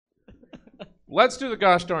Let's do the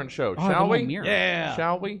gosh darn show, shall we? Yeah.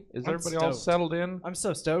 Shall we? Is I'm everybody all stoked. settled in? I'm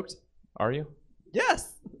so stoked. Are you?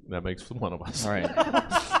 Yes. That makes one of us. All right.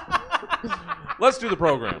 Let's do the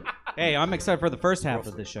program. Hey, I'm excited for the first half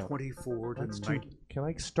of the show. 24 to Let's 90. Can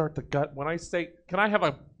I start the gut? When I say, can I have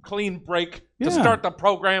a clean break to Yeah. start the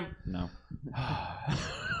program? No.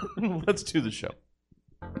 Let's do the show.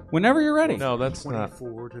 Whenever you're ready. No, that's not.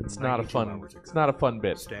 24 to It's not a 92 fun. hours ago. It's not a fun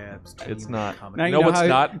bit. Stabs, It's team, not. comedy. Now You you know know what's how-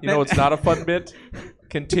 not? You know what's not a fun bit?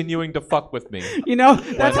 Continuing to fuck with me. You know,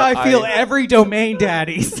 that's how I feel every domain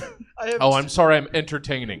daddies. Oh, I'm sorry. I'm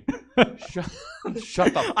entertaining. Shut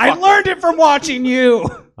the fuck I learned it from watching you.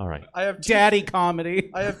 All right. I have two, Daddy comedy.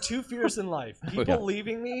 I have two fears in life: people Yeah.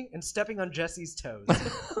 leaving me and stepping on Jesse's toes.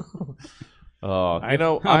 You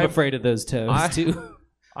know, I'm afraid of those toes, too.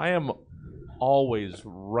 I am always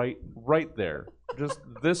right there. Just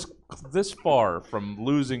this far from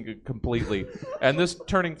losing it completely, and this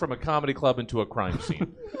turning from a comedy club into a crime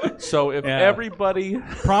scene. So if Yeah. everybody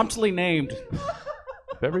Promptly named.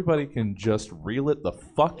 can just reel it the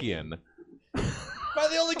fuck in. Am I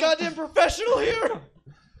the only goddamn professional here?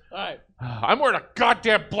 All right. I'm wearing a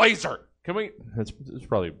goddamn blazer. Can we? It's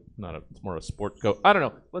probably not a. It's more a sport coat. I don't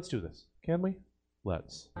know. Let's do this. Can we?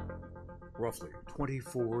 Let's. Roughly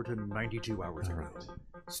 24 to 92 hours ago,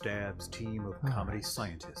 Stab's team of comedy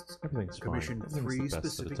scientists Everything's fine. commissioned Everything's 3 the best that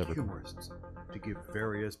specific it's ever been. humorists to give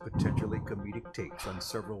various potentially comedic takes on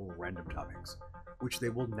several random topics, which they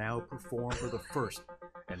will now perform for the first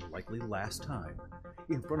and likely last time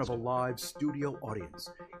in front of a live studio audience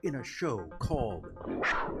in a show called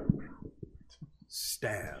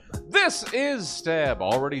Stab. This is Stab,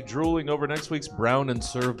 already drooling over next week's Brown and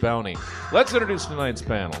Serve bounty. Let's introduce tonight's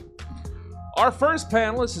panel. Our first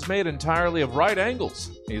panelist is made entirely of right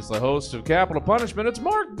angles. He's the host of Capital Punishment. It's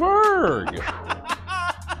Mark Berg.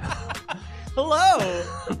 Hello.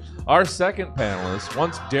 Our second panelist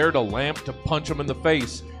once dared a lamp to punch him in the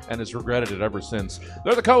face and has regretted it ever since.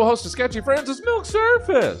 They're the co-host of Sketchy Friends. It's Milk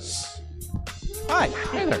Surface. Hi.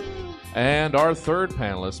 Hey there. And our third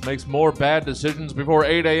panelist makes more bad decisions before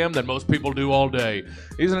 8 a.m. than most people do all day.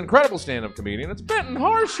 He's an incredible stand-up comedian. It's Benton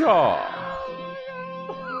Harshaw.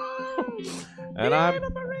 And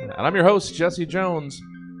I'm your host, Jesse Jones,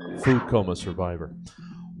 food coma survivor.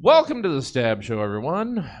 Welcome to the Stab Show,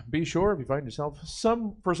 everyone. Be sure, if you find yourself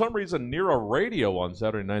for some reason near a radio on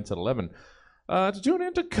Saturday nights at 11, to tune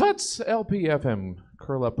in to Cuts LPFM.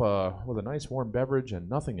 Curl up with a nice warm beverage and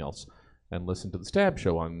nothing else, and listen to the Stab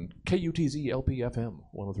Show on KUTZ LPFM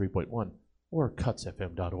 103.1 or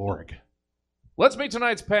cutsfm.org. Let's meet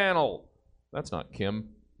tonight's panel. That's not Kim.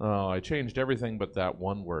 Oh, I changed everything but that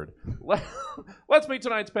one word. Let's meet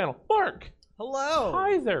tonight's panel. Mark. Hello.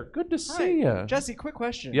 Hi there. Good to see you. Jesse, quick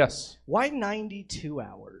question. Yes. Why 92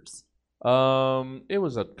 hours? It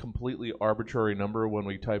was a completely arbitrary number when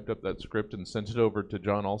we typed up that script and sent it over to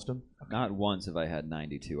John Alston. Not once have I had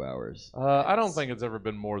 92 hours. I don't think it's ever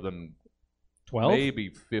been more than 12? maybe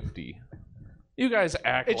 50. You guys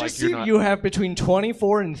act It like just you're seemed not. you have between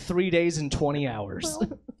 24 and 3 days and 20 hours.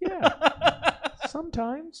 Well, yeah.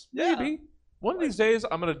 Sometimes. Yeah. Maybe. One of these days,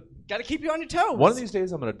 I'm gonna. Got to keep you on your toes. One of these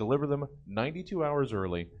days, I'm gonna deliver them 92 hours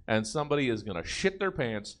early, and somebody is gonna shit their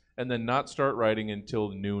pants and then not start writing until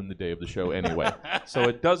noon the day of the show anyway. So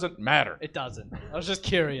it doesn't matter. It doesn't. I was just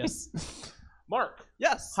curious. Mark.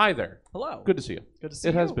 Yes. Hi there. Hello. Good to see you. Good to see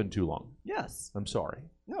It you. has been too long. Yes. I'm sorry.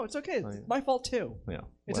 No, it's okay. It's I- my fault too. Yeah.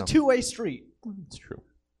 It's well, a two-way street. It's true.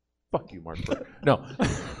 Fuck you, Mark. No.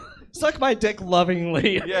 Suck my dick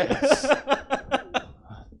lovingly. Yes.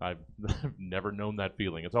 I've never known that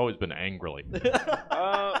feeling. It's always been angrily.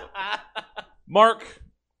 Mark,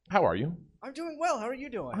 how are you? I'm doing well. How are you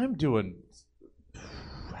doing? I'm doing.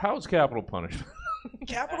 How's Capital Punishment?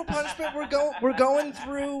 Capital Punishment. We're going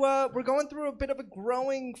through a bit of a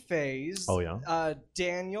growing phase. Oh yeah.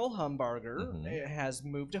 Daniel Humbarger has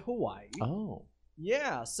moved to Hawaii. Oh.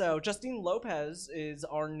 Yeah. So Justine Lopez is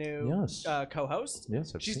our new Yes. co-host.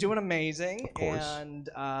 Yes. She's doing amazing, Of course. and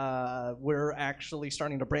we're actually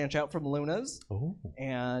starting to branch out from Luna's. Oh.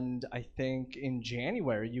 And I think in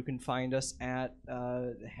January you can find us at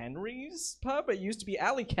Henry's Pub. It used to be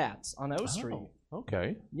Alley Cats on O Street.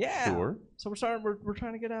 Okay. Yeah. Sure. So we're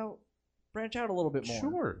trying to get out, branch out a little bit more.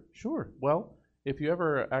 Sure. Sure. Well, if you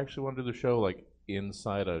ever actually want to do the show like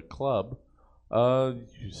inside a club,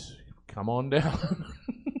 just come on down.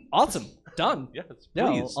 Awesome. Done. Yes. Yeah,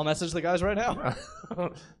 Please. I'll message the guys right now.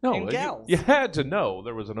 No, And gals. you had to know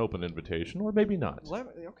there was an open invitation, or maybe not.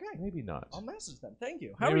 Okay. Maybe not. I'll message them. Thank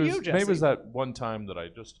you. How Maybe are it you, was- Jesse? Maybe it was that one time that I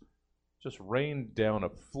just rained down a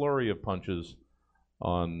flurry of punches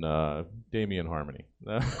on Damien Harmony.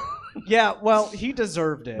 Yeah, well, he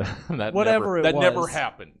deserved it. that Whatever never, it that never was.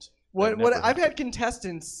 happened. What That never I've had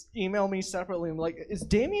contestants email me separately and like, is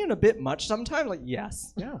Damien a bit much sometimes? Like,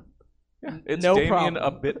 yes. Yeah. It's No Damien problem.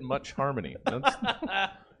 a bit much harmony. That's,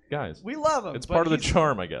 guys, We love him. it's but part of the he's-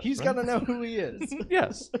 charm, I guess. He's right? got to know who he is.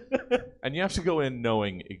 Yes. And you have to go in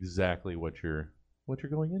knowing exactly what you're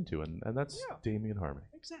going into, and that's Damien Harmony.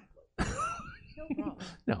 Exactly. No problem.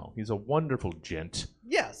 No, he's a wonderful gent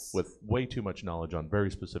Yes. with way too much knowledge on very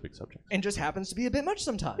specific subjects. And just happens to be a bit much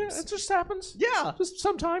sometimes. Yeah, it just happens. Yeah. Just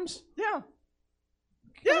sometimes. Yeah.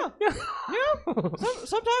 Yeah. Yeah. Yeah.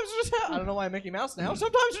 Sometimes it just I don't know why I'm Mickey Mouse now.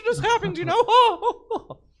 Sometimes it just happens, you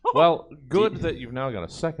know. Well, good that you've now got a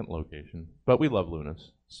second location, but we love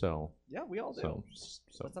Luna's, so Yeah, we all do. so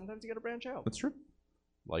But sometimes you got to branch out. that's true.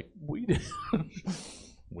 Like we did.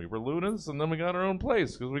 We were Luna's, and then we got our own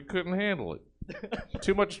place because we couldn't handle it.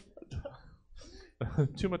 Too much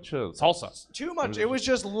salsa. Too much. It was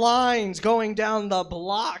just lines going down the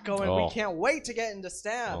block going, Oh. we can't wait to get into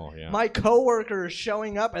Stab. Oh, yeah. My coworkers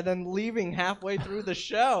showing up and then leaving halfway through the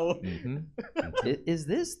show. Mm-hmm. Is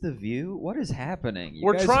this the view? What is happening? You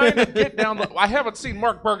We're guys trying to get down the. I haven't seen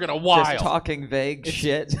Mark Berg in a while. just talking vague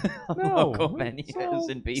shit on No, local no. menus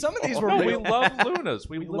and people. Some of these were No, we real. love Luna's.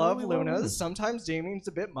 We love Luna's. Sometimes Damien's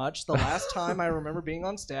a bit much. The last time I remember being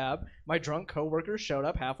on Stab, my drunk coworkers showed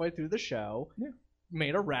up halfway through the show,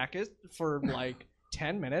 made a racket for like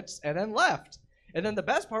 10 minutes, and then left. And then the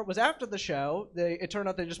best part was after the show, it turned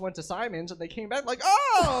out they just went to Simon's and they came back like,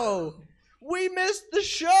 oh, we missed the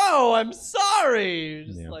show. I'm sorry.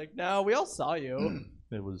 Just like, no, we all saw you.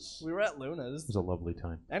 It was. We were at Luna's. It was a lovely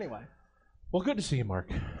time. Anyway, Well, good to see you, Mark.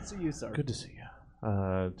 see you, sir. Good to see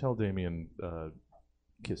you. Tell Damien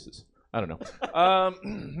kisses. I don't know.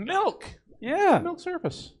 Milk. Yeah. Milk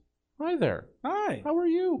Surface. Hi there. Hi. How are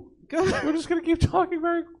you? Good. We're just gonna keep talking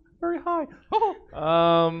very, very high.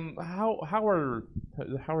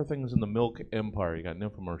 How are things in the milk empire? You got an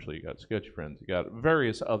infomercial. You got Sketch Friends. You got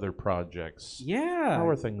various other projects. Yeah. How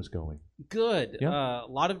are things going? Good. Yeah. A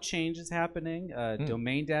lot of changes happening.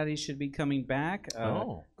 Domain Daddy should be coming back.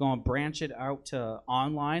 Going to branch it out to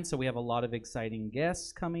online, so we have a lot of exciting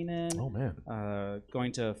guests coming in. Oh man.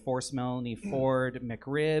 Going to force Melanie Ford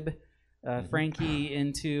McRib. Frankie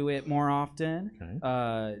into it more often.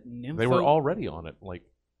 Okay. They were already on it like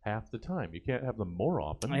half the time. You can't have them more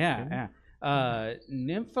often. Yeah.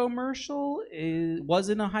 Nymphomercial was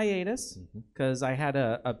in a hiatus because I had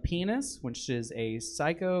a penis, which is a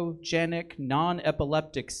psychogenic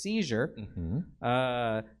non-epileptic seizure.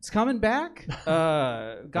 It's coming back.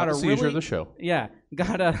 Got a seizure really, of the show. Yeah,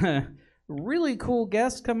 got a really cool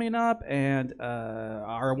guest coming up, and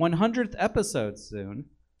our 100th episode soon.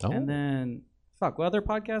 Oh. And then, what other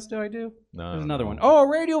podcast do I do? No, There's another no. one. Oh,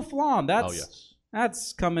 Radio Flom. Oh yes.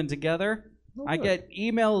 That's coming together. Oh, I good. get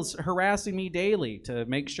emails harassing me daily to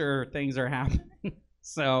make sure things are happening.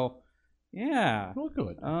 So, yeah. Well,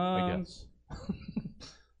 good. I guess.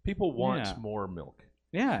 People want yeah. more milk.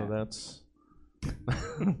 Yeah. So that's.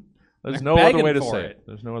 There's They're no other begging way to for say it. it.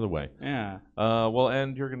 There's no other way. Yeah. Well,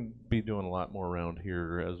 and you're going to be doing a lot more around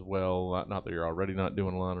here as well. Not that you're already not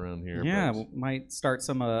doing a lot around here. Yeah. but We might start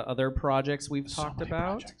some other projects we've so talked many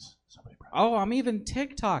about. projects. So many projects. Oh, I'm even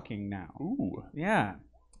TikToking now. Ooh. Yeah.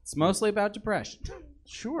 It's mostly about depression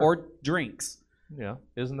Sure. or drinks. Yeah.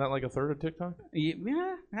 Isn't that like a third of TikTok?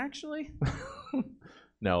 Yeah, actually.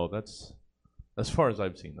 No, that's as far as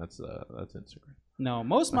I've seen. That's Instagram. No,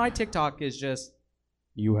 most of my TikTok is just,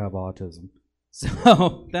 you have autism.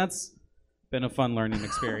 So that's been a fun learning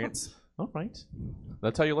experience. All right.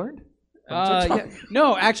 That's how you learned? Yeah.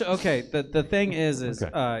 No, actually, okay. The thing is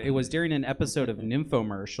Okay. it was during an episode of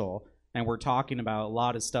Nymphomercial, and we're talking about a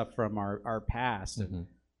lot of stuff from our past, and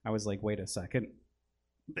I was like, wait a second.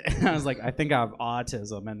 I was like, I think I have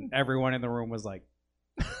autism, and everyone in the room was like,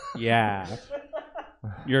 yeah.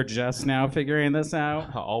 You're just now figuring this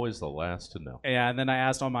out? Always the last to know. Yeah, and then I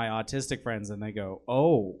asked all my autistic friends, and they go,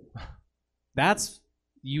 oh,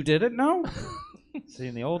 you didn't know? See,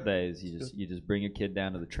 in the old days, you just bring your kid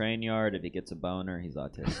down to the train yard. If he gets a boner, he's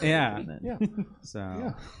autistic. Yeah. And then Yeah. So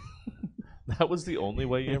Yeah. That was the only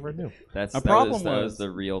way you ever knew. that problem was was- the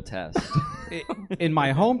real test. in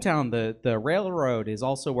my hometown, the railroad is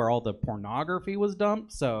also where all the pornography was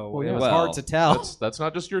dumped, so Well, it yeah. was Well, hard to tell. That's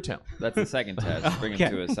not just your town. That's the second test. Bring them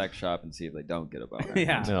Okay. to a sex shop and see if they don't get a boner.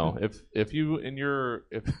 Yeah. No, if you in your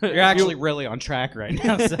if You're actually really on track right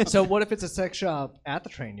now. So So what if it's a sex shop at the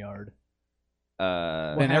train yard?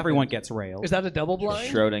 then everyone gets railed. Is that a double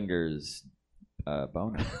blind? Schrodinger's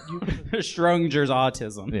boner. Schrodinger's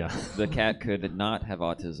autism. yeah. The cat could not have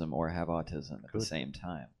autism or have autism at the same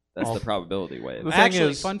time. That's the probability wave. The thing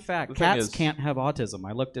Actually, is- fun fact, the thing cats is- can't have autism.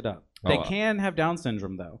 I looked it up. They Oh, can have Down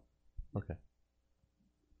syndrome though, Okay.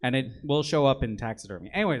 and it will show up in taxidermy.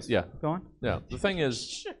 Anyways, Yeah. go on. Yeah. The thing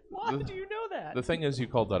is, Why do you know that? the thing is, you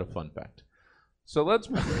called that a fun fact. So let's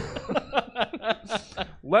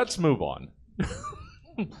let's move on.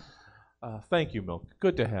 Thank you, Milk.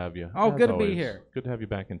 Good to have you. Oh, as good to be always. here. Good to have you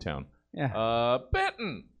back in town. Yeah.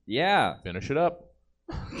 Benton, Yeah. finish it up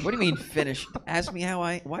What do you mean finish? Ask me how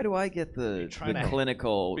I. Why do I get the trying to-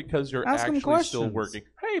 clinical? because you're Ask him actually still questions. working.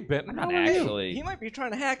 Hey, Benton, how Not are you? actually. He might be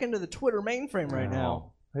trying to hack into the Twitter mainframe right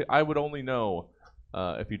now. Hey, I would only know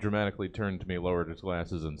if he dramatically turned to me, lowered his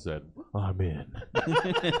glasses, and said, "I'm in."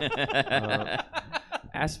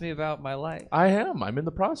 Ask me about my life. I am. I'm in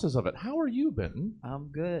the process of it. How are you, Benton? I'm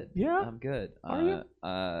good. Yeah? I'm good. Are you?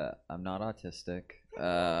 I'm not autistic.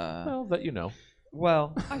 Well, that you know.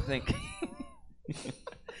 Well, I think.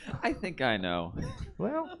 I think I know.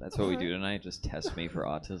 Well, That's what we do tonight. Just test me for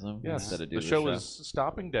autism yes. instead of do The show is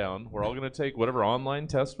stopping down. We're all going to take whatever online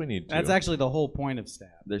tests we need to. That's actually the whole point of stab.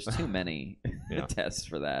 There's too many Yeah. tests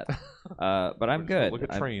for that. But I'm We're just gonna good. Look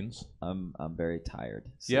at trains. I'm very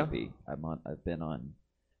tired. Yeah? Sleepy. I've been on.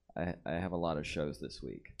 I have a lot of shows this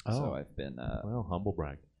week, Oh. so I've been Well, humble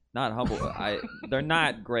brag. not humble. They're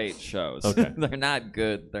not great shows. Okay. They're not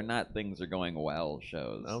good. They're not things are going well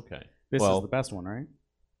shows. Okay. This Well- is the best one, right?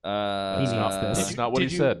 Uh, He needs this. That's not what he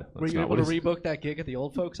Did you- said. Were That's you not able what to he rebook that gig at the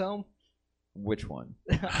old folks' home? Which one?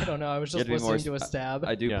 I don't know. I was You just had to be more listening to a stab.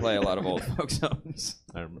 I do Yeah. play a lot of old folks homes.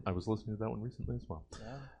 I was listening to that one recently as well.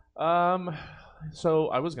 Yeah. So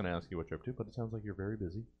I was going to ask you what you're up to, but it sounds like you're very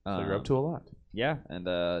busy. So you're up to a lot Yeah, and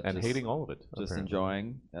and hating all of it. just apparently.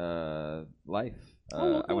 enjoying life.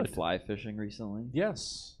 Oh, I went good. fly fishing recently.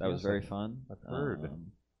 Yes, That was yes, very fun. I've heard.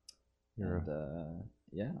 You're And,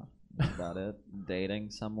 yeah, that's about it. Dating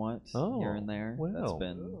somewhat Oh, here and there. That's well.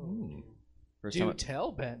 been first Do time,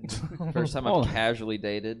 tell, Ben. first time Oh. I've casually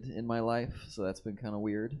dated in my life, so that's been kind of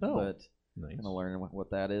weird. Oh, But nice. kind of learning what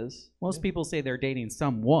that is. Most people say they're dating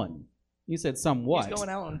someone. You said somewhat. He's going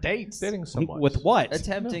out on dates. Dating someone With what?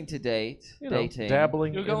 Attempting to date, dating,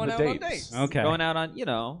 dabbling You're in going the out on dates. dates. Okay. going out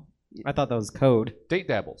on, I thought that was code. Date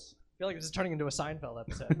dabbles. I feel like this is turning into a Seinfeld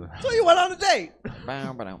episode. So you went on a date.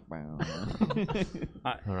 bow, bow, bow.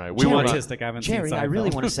 All right, We we were will not. autistic. I haven't seen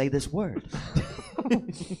Seinfeld. want to say this word.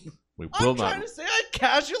 We will I'm not. trying to say I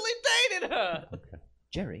casually dated her.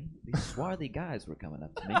 Jerry, these swarthy guys were coming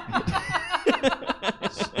up to me.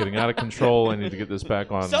 It's getting out of control. I need to get this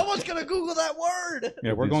back on. Someone's gonna Google that word.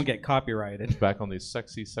 Yeah, we're going to get copyrighted. Back on these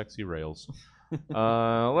sexy, sexy rails.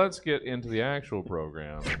 Let's get into the actual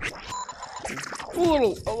program. A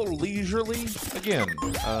little leisurely. Again,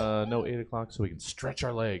 no 8 o'clock, so we can stretch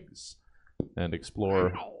our legs and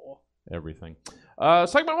explore everything.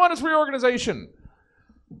 Segment 1 is reorganization.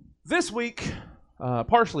 This week,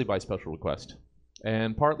 partially by special request,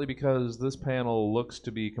 and partly because this panel looks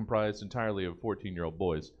to be comprised entirely of 14-year-old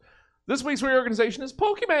boys. This week's reorganization is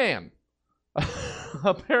Pokemon.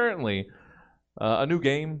 Apparently, a new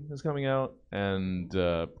game is coming out, and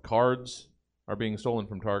cards are being stolen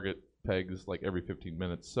from Target pegs like every 15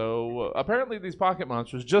 minutes. So apparently these pocket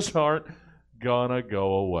monsters just aren't gonna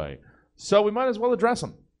go away. So we might as well address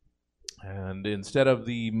them. And instead of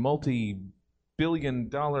the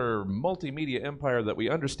multi-billion-dollar multimedia empire that we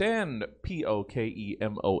understand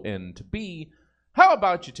Pokemon to be, how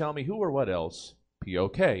about you tell me who or what else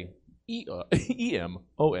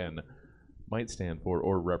Pokemon might stand for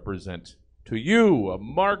or represent to you?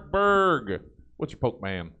 Mark Berg, what's your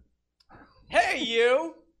Pokemon? Hey,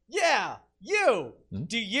 you! Yeah, you! Hmm?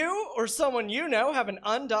 Do you or someone you know have an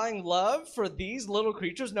undying love for these little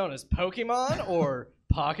creatures known as Pokemon or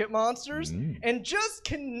pocket monsters and just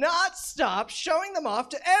cannot stop showing them off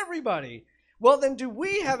to everybody? Well, then do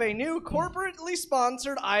we have a new corporately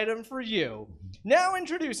sponsored item for you? Now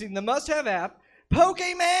introducing the must-have app,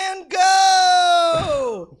 Pokemon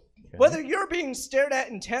Go! Okay. Whether you're being stared at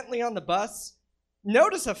intently on the bus,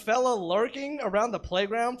 notice a fella lurking around the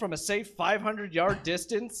playground from a safe 500-yard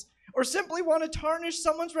distance, or simply want to tarnish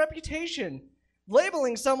someone's reputation,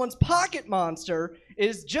 labeling someone's pocket monster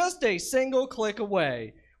is just a single click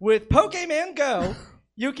away. With Pokemon Go,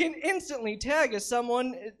 you can instantly tag as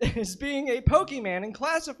someone as being a Pokemon and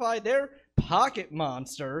classify their pocket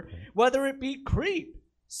monster, whether it be creep,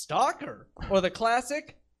 stalker, or the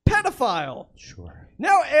classic pedophile. Sure.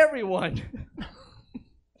 Now everyone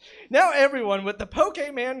with the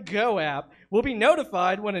Pokemon Go app will be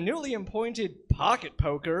notified when a newly appointed pocket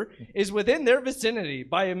poker is within their vicinity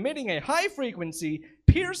by emitting a high-frequency,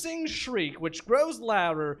 piercing shriek which grows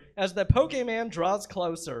louder as the Pokemon draws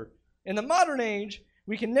closer. In the modern age,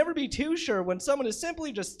 We can never be too sure when someone is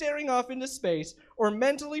simply just staring off into space or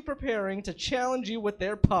mentally preparing to challenge you with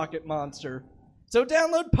their pocket monster. So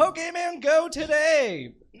download Pokemon Go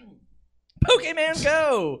today! Pokemon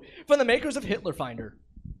Go! From the makers of Hitler Finder.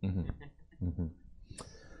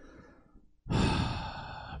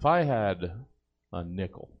 If I had a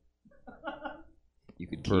nickel, You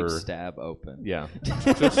could keep Stab open. yeah,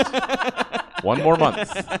 just one more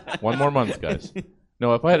month, guys.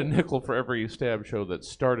 No, if I had a nickel for every Stab show that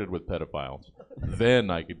started with pedophiles, then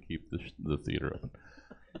I could keep the theater open.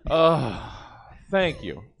 Thank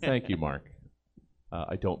you, Mark.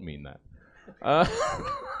 I don't mean that.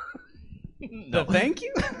 No, thank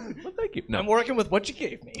you. Well, thank you. No. I'm working with what you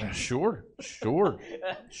gave me. Sure. Sure,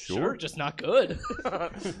 just not good.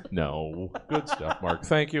 No, good stuff, Mark.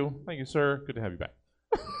 Thank you, sir. Good to have you back.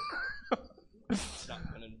 Not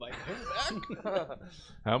gonna invite him back.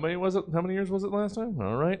 How many years was it last time?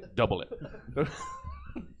 All right, double it.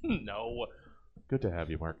 No, good to have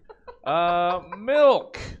you, Mark.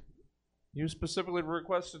 Milk. You specifically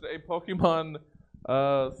requested a Pokemon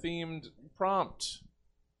themed prompt.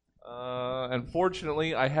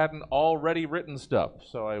 Unfortunately, I hadn't already written stuff,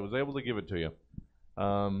 so I was able to give it to you.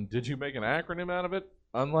 Did you make an acronym out of it?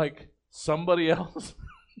 Unlike somebody else?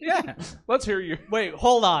 Yeah. Let's hear you. Wait,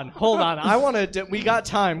 hold on. I want to. We got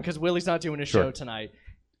time because Willie's not doing a show Sure. tonight.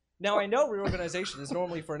 Now I know reorganization is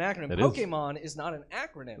normally for an acronym. It is. Pokemon is not an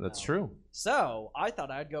acronym. That's though. true. So I thought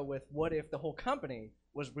I'd go with what if the whole company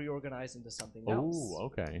was reorganized into something else? Oh,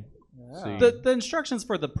 okay. Yeah. See. The instructions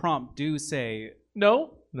for the prompt do say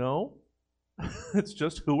No. It's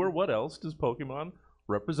just who or what else does Pokemon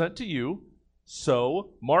represent to you?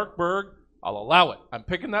 So, Mark Berg, I'll allow it. I'm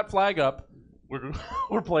picking that flag up.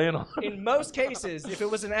 We're playing on. In most cases, if it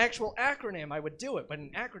was an actual acronym, I would do it. But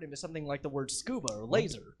an acronym is something like the word scuba or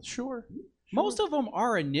laser. Sure. most of them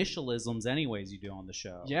are initialisms anyways you do on the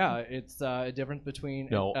show. Yeah, it's a difference between...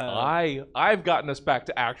 No, I've gotten us back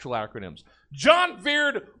to actual acronyms. John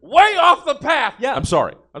veered way off the path. Yeah. I'm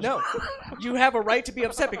sorry. No, you have a right to be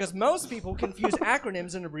upset because most people confuse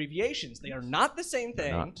acronyms and abbreviations. They are not the same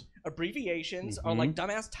thing. Not. Abbreviations are like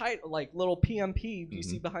dumbass title, like little PMP you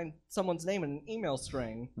see behind someone's name in an email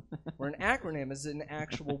string, where an acronym is an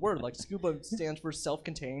actual word. Like SCUBA stands for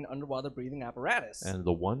self-contained underwater breathing apparatus. And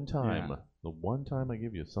the one time I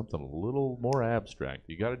give you something a little more abstract,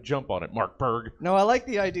 you got to jump on it, Mark Berg. No, I like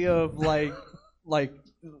the idea of like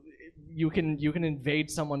you can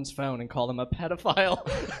invade someone's phone and call them a pedophile.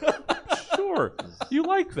 Sure, you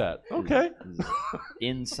like that? Okay.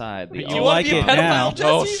 Inside the Do you want to be a pedophile, now. Jesse?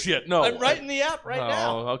 Oh shit, no. I'm writing the app right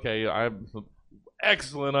now. Okay.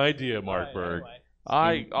 Excellent idea, Mark All right, Berg.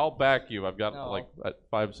 anyway. I'll back you. I've got No. like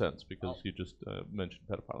 5 cents because you just mentioned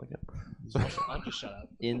pedophile again. I'll just shut up.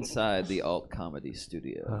 Inside the alt comedy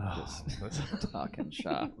studio, just talking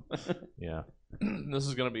shop. Yeah. This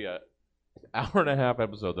is going to be a hour and a half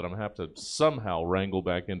episode that I'm going to have to somehow wrangle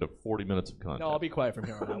back into 40 minutes of content. No, I'll be quiet from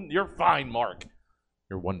here on out. You're fine, Mark.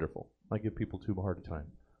 You're wonderful. I give people too hard a time.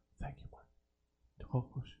 Thank you, Mark.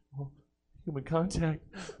 Oh, human contact.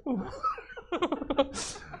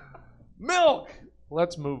 Milk!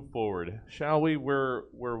 Let's move forward, shall we? We're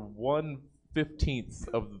 1/15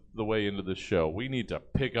 of the way into the show. We need to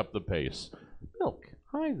pick up the pace. Milk,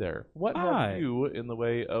 hi there. What Hi. have you in the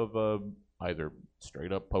way of either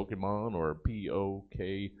straight up Pokemon or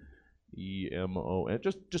Pokemon?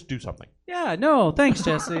 Just do something. Yeah, no, thanks,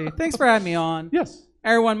 Jesse. Thanks for having me on. Yes.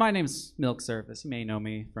 Everyone, my name's Milk Surface. You may know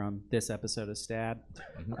me from this episode of Stab.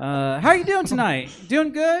 How are you doing tonight?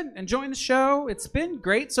 Doing good? Enjoying the show? It's been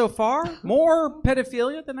great so far. More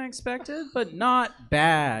pedophilia than I expected, but not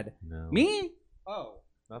bad. No. Me? Oh.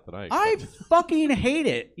 Not that I I expected. fucking hate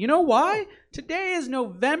it. You know why? Today is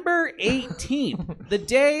November 18th, the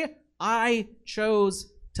day I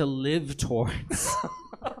chose to live towards.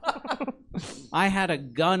 I had a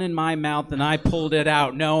gun in my mouth and I pulled it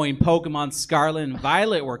out knowing Pokemon Scarlet and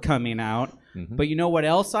Violet were coming out. But you know what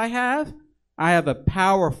else I have? I have a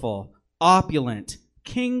powerful, opulent,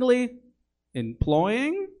 kingly,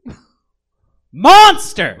 employing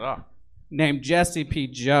monster Ah. named Jesse P.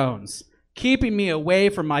 Jones, keeping me away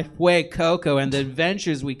from my Fue Coco and the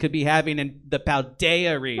adventures we could be having in the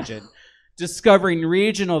Paldea region, discovering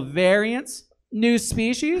regional variants, new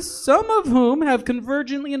species, some of whom have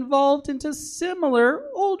convergently evolved into similar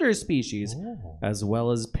older species, as well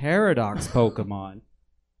as paradox Pokemon,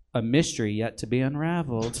 a mystery yet to be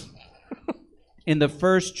unraveled. In the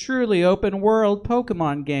first truly open-world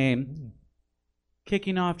Pokemon game,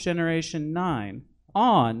 kicking off Generation 9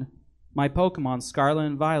 on my Pokemon Scarlet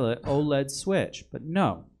and Violet OLED Switch. But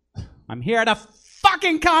no, I'm here at a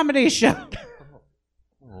fucking comedy show.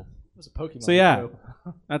 It was a Pokemon So yeah, show.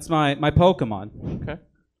 That's my Pokemon. Okay.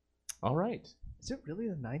 All right. Is it really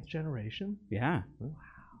the 9th generation? Yeah.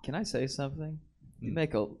 Can I say something? You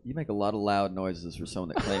make a lot of loud noises for someone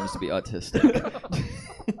that claims to be autistic.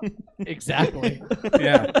 Exactly.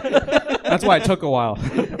 Yeah. That's why it took a while.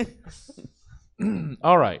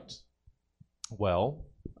 All right. Well,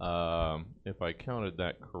 if I counted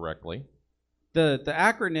that correctly, The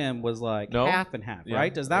acronym was like No. half and half, yeah,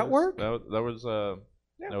 right? Does that work? That was a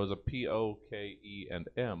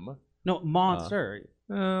POKEM. No, monster.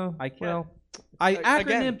 I can't. Well, I Again,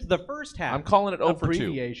 acronymed the first half. I'm calling it 0 for 2.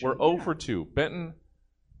 Abbreviation. We're 0 for 2. Benton,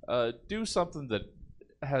 do something that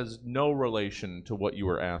has no relation to what you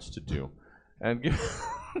were asked to do, and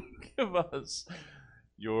give us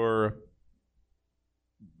your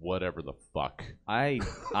whatever the fuck. I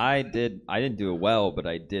didn't do it well, but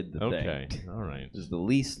I did the Okay. thing. All right. It was the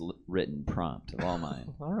least written prompt of all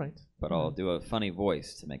mine, All right. but I'll do a funny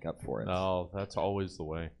voice to make up for it. Oh, that's always the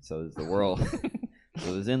way. So there's the world.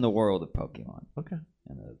 So it's in the world of Pokemon. Okay.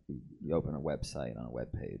 And you open a website on a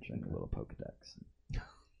web page and a little Pokedex.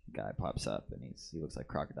 Guy pops up and he looks like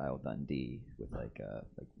Crocodile Dundee with like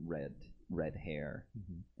red hair,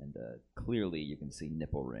 and clearly you can see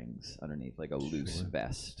nipple rings underneath like a loose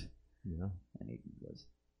vest. Yeah. And he goes,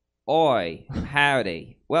 "Oi,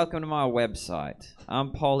 howdy! Welcome to my website.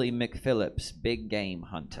 I'm Paulie McPhillips, Big Game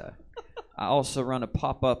Hunter. I also run a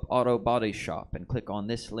pop-up auto body shop, and click on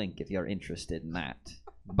this link if you're interested in that.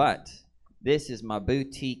 But this is my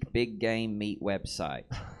boutique big game meat website.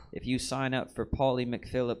 If you sign up for Paulie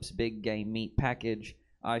McPhillips' Big Game Meat package,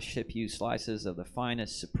 I ship you slices of the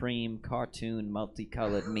finest supreme cartoon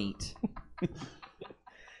multicolored meat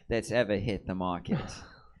that's ever hit the market.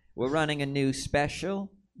 We're running a new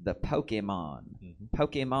special, the Pokemon.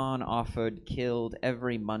 Pokemon offered killed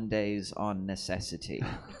every Mondays on necessity."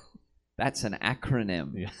 That's an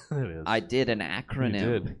acronym. Yeah, it is. I did an acronym.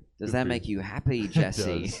 You did. Does Good that for make you. you happy,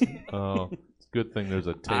 Jesse? It does. Oh, it's a good thing there's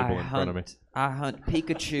a table in front of me. I hunt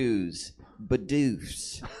Pikachus,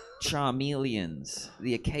 Bidoofs, Charmeleons,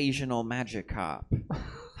 the occasional Magikarp.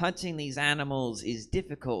 Hunting these animals is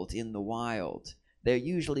difficult in the wild. There are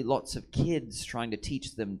usually lots of kids trying to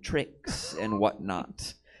teach them tricks and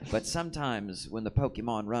whatnot. But sometimes when the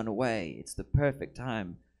Pokemon run away, it's the perfect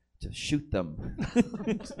time to shoot them.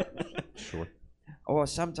 Sure. Or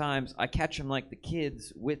sometimes I catch them like the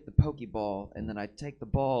kids with the Pokeball, and then I take the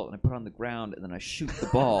ball and I put it on the ground, and then I shoot the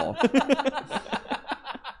ball.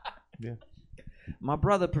 Yeah. My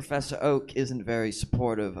brother, Professor Oak, isn't very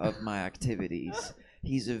supportive of my activities.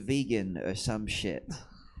 He's a vegan or some shit.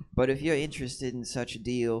 But if you're interested in such a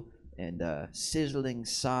deal, and sizzling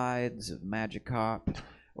sides of Magikarp,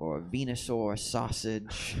 or Venusaur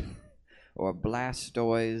sausage, or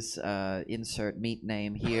Blastoise, insert meat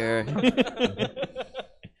name here,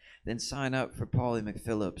 then sign up for Paulie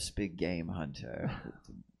McPhillips' Big Game Hunter.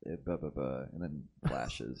 And then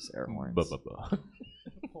flashes, air horns.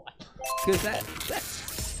 Because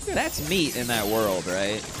that's meat in that world,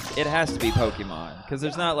 right? It has to be Pokemon. Because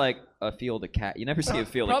there's not like a field of cat. You never see a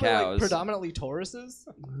field of Probably cows. like predominantly Tauruses.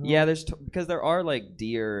 Yeah, because there are like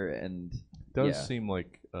deer and. Does seem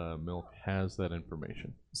like Milk has that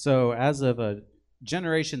information. So as of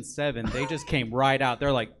Generation 7, they just came right out.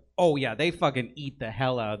 They're like, oh yeah, they fucking eat the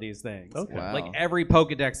hell out of these things. Okay. Wow. Like every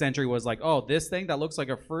Pokedex entry was like, oh, this thing that looks like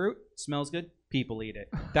a fruit, smells good, people eat it.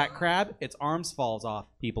 That crab, its arms falls off,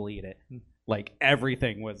 people eat it. Like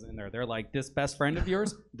everything was in there. They're like, this best friend of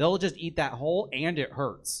yours, they'll just eat that whole and it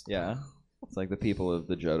hurts. Yeah. It's like the people of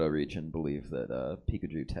the Johto region believe that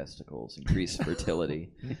Pikachu testicles increase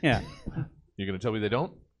fertility. Yeah. You're going to tell me they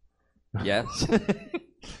don't? Yes.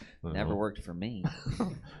 Never worked for me.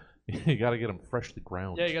 You got to get them freshly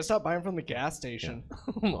ground. Yeah, you gotta stop buying from the gas station.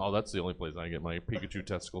 Oh, that's the only place I get my Pikachu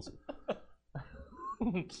testicles.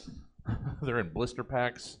 They're in blister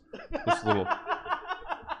packs. This little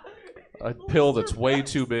a pill that's way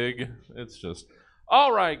too big. It's just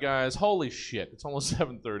all right, guys. Holy shit! It's almost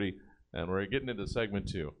 7:30, and we're getting into segment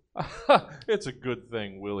 2. It's a good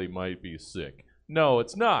thing Willie might be sick. No,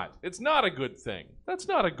 it's not. It's not a good thing. That's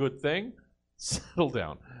not a good thing. Settle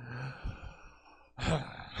down.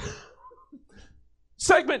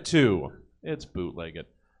 Segment 2. It's bootlegging.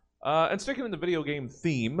 And sticking in the video game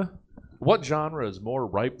theme, what genre is more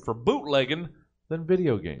ripe for bootlegging than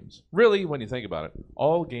video games? Really, when you think about it,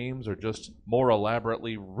 all games are just more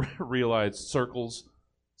elaborately realized circles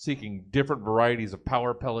seeking different varieties of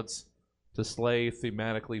power pellets to slay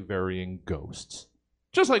thematically varying ghosts.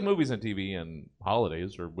 Just like movies and TV and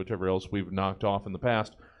holidays or whichever else we've knocked off in the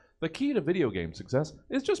past, the key to video game success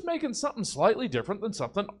is just making something slightly different than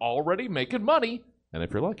something already making money. And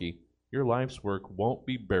if you're lucky, your life's work won't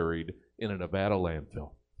be buried in a Nevada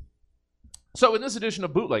landfill. So in this edition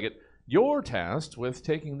of Bootleg It, you're tasked with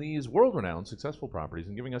taking these world-renowned successful properties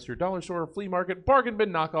and giving us your dollar store, flea market, bargain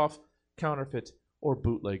bin knockoff, counterfeit, or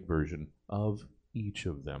bootleg version of each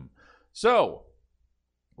of them. So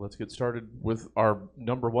let's get started with our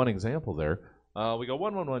number one example there. We go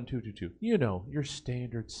 1, 1, 1, 2, 2, 2. You know, your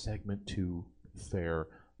standard segment 2 fare.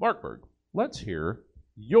 Mark Berg, let's hear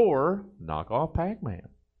your knockoff Pac-Man.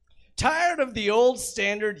 Tired of the old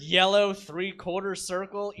standard yellow 3/4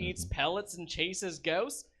 circle eats pellets and chases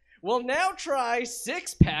ghosts? Well, now try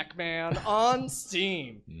 6 Pac-Man on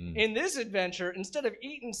Steam. In this adventure, instead of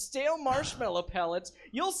eating stale marshmallow pellets,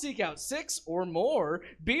 you'll seek out 6 or more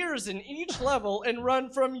beers in each level and run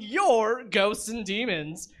from your ghosts and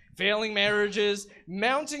demons. Failing marriages,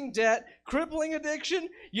 mounting debt, crippling addiction,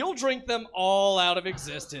 you'll drink them all out of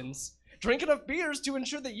existence. Drink enough beers to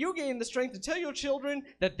ensure that you gain the strength to tell your children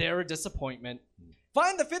that they're a disappointment.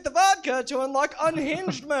 Find the 5th of vodka to unlock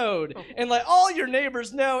unhinged mode and let all your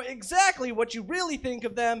neighbors know exactly what you really think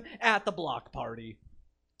of them at the block party.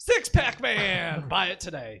 6 Pac-Man! Buy it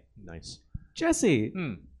today. Nice. Jesse,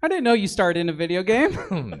 I didn't know you started in a video game.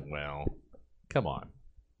 Well, come on.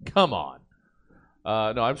 Come on.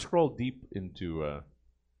 No, I've scrolled deep into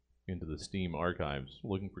the Steam archives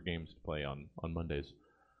looking for games to play on Mondays.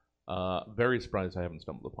 Very surprised I haven't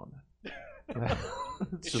stumbled upon that.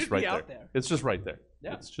 It's It just should right be there. out there. It's just right there.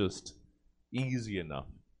 Yeah. It's just easy enough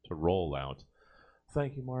to roll out.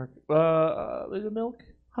 Thank you, Mark. Little Milk,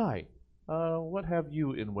 hi. What have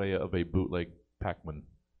you in way of a bootleg Pac-Man?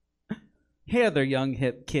 Hey there, young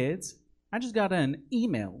hip kids. I just got an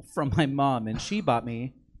email from my mom, and she bought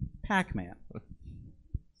me Pac-Man.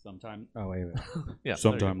 Sometime. Oh, wait. Yeah.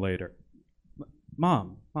 Sometime later.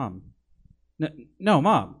 Mom. No,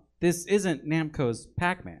 Mom. This isn't Namco's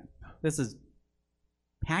Pac-Man. This is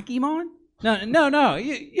Pac-Emon? No.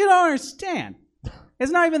 You don't understand.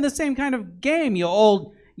 It's not even the same kind of game, you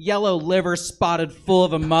old yellow liver spotted fool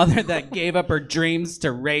of a mother that gave up her dreams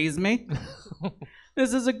to raise me.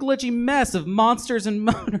 This is a glitchy mess of monsters and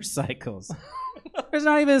motorcycles. There's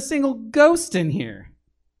not even a single ghost in here.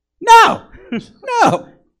 No!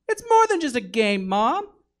 It's more than just a game, Mom.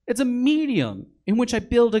 It's a medium in which I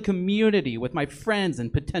build a community with my friends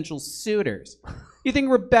and potential suitors. You think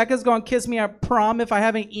Rebecca's gonna kiss me at prom if I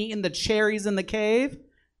haven't eaten the cherries in the cave?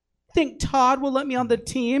 Think Todd will let me on the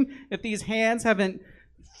team if these hands haven't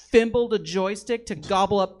fimbled a joystick to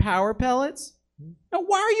gobble up power pellets? Now,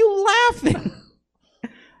 why are you laughing?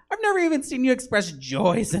 I've never even seen you express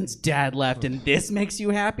joy since Dad left, and this makes you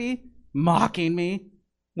happy? Mocking me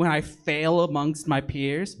when I fail amongst my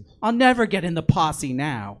peers? I'll never get in the posse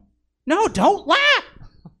now. No, don't laugh!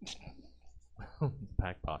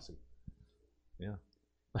 Pac Posse. Yeah.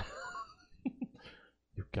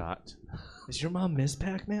 You got. Is your mom Miss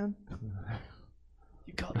Pac-Man?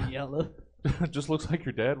 You call me yellow. Just looks like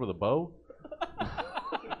your dad with a bow.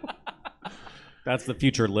 That's the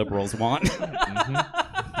future liberals want.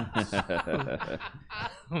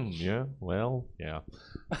 Yeah, well, yeah.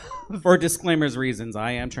 For disclaimers reasons,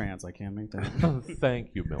 I am trans. I can't make that.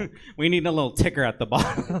 Thank you, Milk. We need a little ticker at the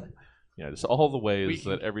bottom. Yeah, just all the ways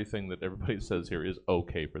that everything that everybody says here is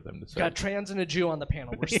okay for them to say. Got trans and a Jew on the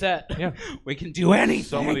panel. We're set. Yeah. We can do anything.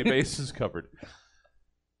 So many bases covered.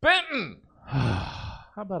 Benton! How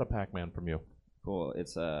about a Pac-Man from you? Cool.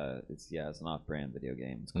 It's an off-brand video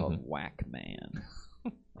game. It's called Whack-Man.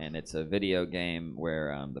 And it's a video game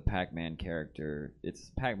where the Pac-Man character,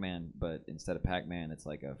 it's Pac-Man, but instead of Pac-Man, it's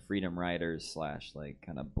like a Freedom Riders / like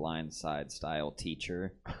kind of Blind Side style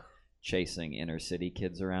teacher chasing inner city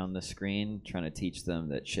kids around the screen, trying to teach them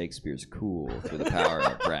that Shakespeare's cool through the power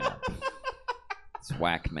of rap. It's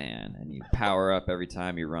Whack-Man, and you power up every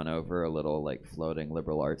time you run over a little like floating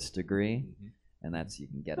liberal arts degree, and that's you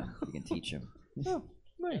can get him. You can teach him. Oh,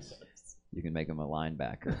 nice. You can make him a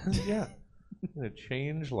linebacker. Yeah. You're going to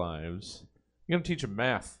change lives. You're going to teach them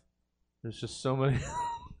math. There's just so many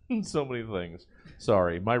so many things.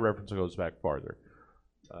 Sorry, my reference goes back farther.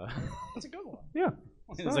 That's a good one. Yeah.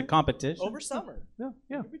 It's a competition. Over summer. Yeah.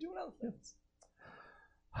 We'll be doing other things.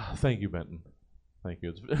 Thank you, Benton. Thank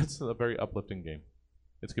you. It's a very uplifting game.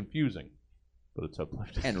 It's confusing, but it's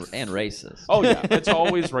uplifting. and racist. Oh, yeah. It's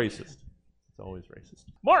always racist. It's always racist.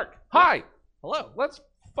 Mark, hi. Hello. Let's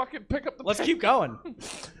fucking pick up the Let's pace. keep going.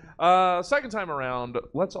 Second time around,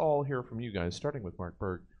 let's all hear from you guys, starting with Mark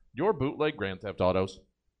Berg. Your bootleg Grand Theft Autos.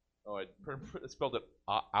 Oh, I spelled it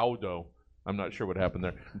Auto. I'm not sure what happened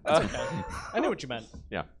there. That's okay. I knew what you meant.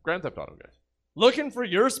 Yeah, Grand Theft Auto, guys. Looking for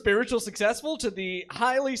your spiritual successful to the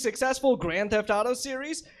highly successful Grand Theft Auto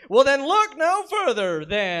series? Well, then look no further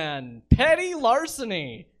than Petty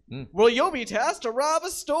Larceny. Well, you'll be tasked to rob a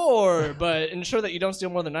store, but ensure that you don't steal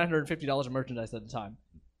more than $950 of merchandise at a time.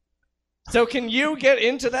 So can you get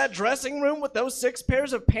into that dressing room with those 6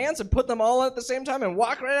 pairs of pants and put them all at the same time and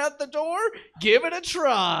walk right out the door? Give it a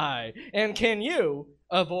try. And can you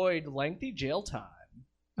avoid lengthy jail time?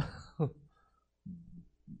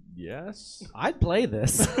 Yes. I'd play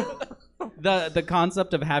this. The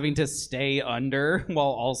concept of having to stay under while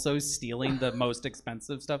also stealing the most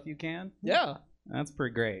expensive stuff you can. Yeah. That's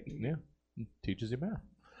pretty great. Yeah. Teaches you math.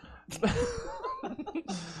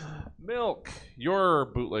 Milk, your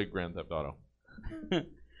bootleg Grand Theft Auto.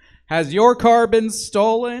 Has your car been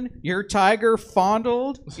stolen? Your tiger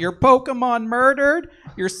fondled? Your Pokemon murdered?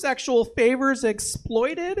 Your sexual favors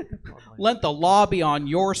exploited? Let the law be on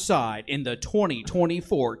your side in the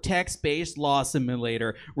 2024 text-based law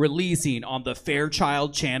simulator releasing on the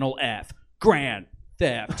Fairchild Channel F. Grand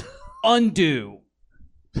Theft Undo.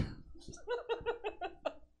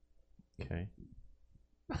 Okay.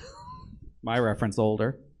 My reference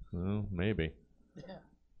older. Well, maybe. Yeah.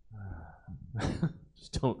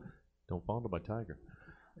 Just don't fondle my tiger.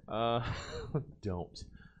 Don't.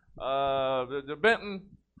 Benton,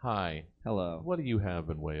 hi. Hello. What do you have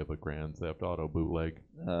in way of a Grand Theft Auto bootleg?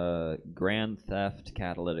 Grand Theft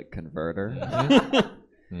Catalytic Converter.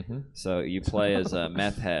 Mm-hmm. So you play as a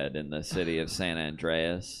meth head in the city of San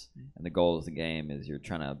Andreas, and the goal of the game is you're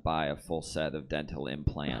trying to buy a full set of dental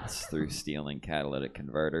implants through stealing catalytic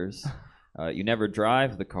converters. You never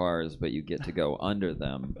drive the cars, but you get to go under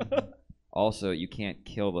them. Also, you can't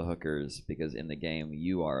kill the hookers because in the game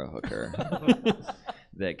you are a hooker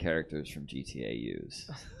that characters from GTA use.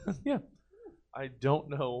 Yeah. I don't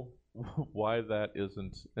know why that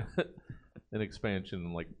isn't an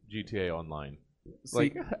expansion like GTA Online.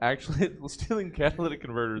 Like, actually, stealing catalytic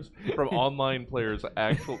converters from online players,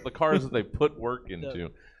 the cars that they put work into.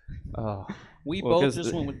 We Well, both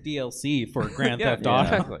just went with DLC for Grand Theft Yeah, Auto.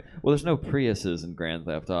 exactly. Well, there's no Priuses in Grand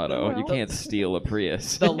Theft Auto. Well, you can't steal a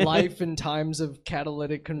Prius. The life and times of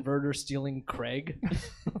catalytic converter stealing Craig.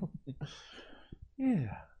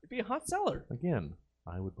 Yeah. It'd be a hot seller. Again,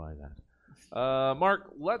 I would buy that.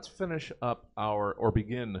 Mark, let's begin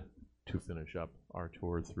to finish up our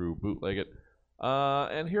tour through Bootleg It.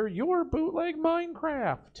 And hear your bootleg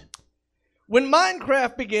Minecraft. When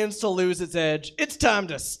Minecraft begins to lose its edge, it's time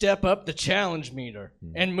to step up the challenge meter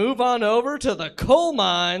and move on over to the coal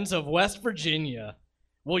mines of West Virginia.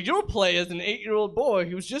 Well, you'll play as an 8-year-old boy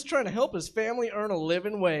who's just trying to help his family earn a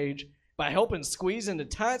living wage by helping squeeze into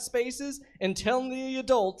tight spaces and telling the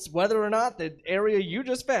adults whether or not the area you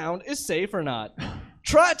just found is safe or not.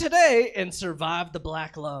 Try it today and survive the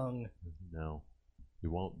black lung. No,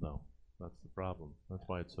 you won't, though. That's the problem. That's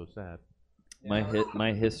why it's so sad.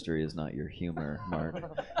 My history is not your humor, Mark.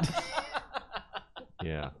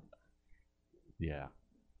 Yeah. Yeah.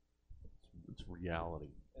 It's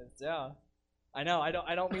reality. Yeah. I know. I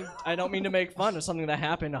don't mean to make fun of something that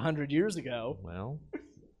happened 100 years ago.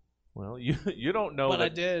 Well, you don't know. But that, I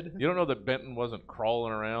did. You don't know that Benton wasn't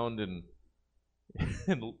crawling around in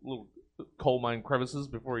little coal mine crevices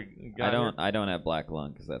before he got here? I don't have black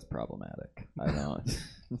lung because that's problematic. I don't.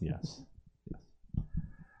 Yes.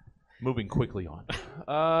 Moving quickly on.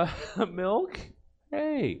 Milk?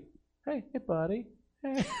 Hey, buddy.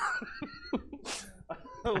 Hey.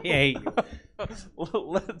 Hey.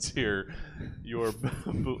 Well, let's hear your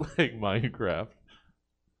bootleg Minecraft.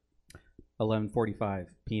 11:45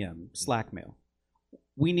 p.m. Slack mail.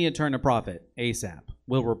 We need to turn a profit ASAP.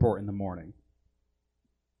 We'll report in the morning.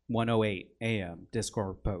 1:08 a.m.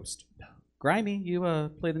 Discord post. Grimy, you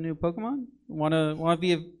play the new Pokemon? Wanna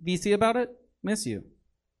be a VC about it? Miss you.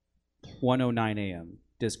 1:09 a.m.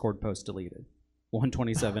 Discord post deleted.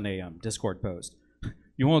 1:27 a.m. Discord post.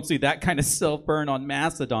 You won't see that kind of self-burn on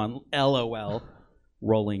Mastodon. LOL.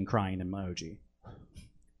 Rolling crying emoji.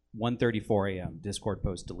 1:34 a.m. Discord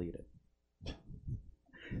post deleted.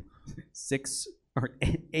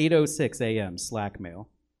 8:06 a.m. Slack mail.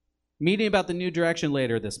 Meeting about the new direction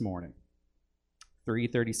later this morning.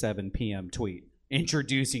 3:37 p.m. tweet.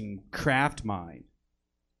 Introducing Craft Mind.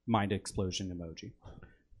 Mind explosion emoji.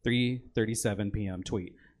 3:37 p.m.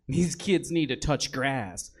 tweet. These kids need to touch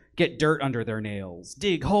grass, get dirt under their nails,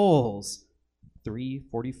 dig holes.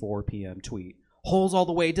 3:44 p.m. tweet. Holes all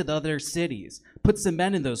the way to the other cities. Put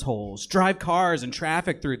cement in those holes. Drive cars and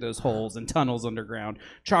traffic through those holes and tunnels underground.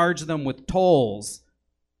 Charge them with tolls.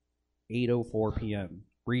 8:04 p.m.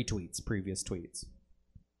 Retweets previous tweets.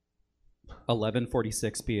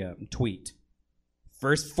 11:46 p.m. Tweet.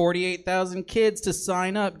 First 48,000 kids to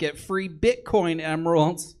sign up get free Bitcoin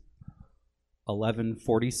emeralds.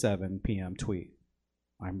 11:47 p.m. tweet.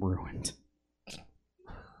 I'm ruined.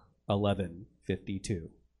 11:52.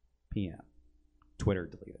 p.m. Twitter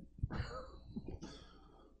deleted.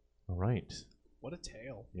 All right. What a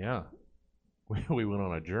tale. Yeah. We went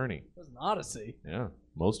on a journey. It was an odyssey. Yeah.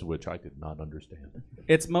 Most of which I did not understand.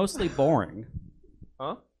 It's mostly boring.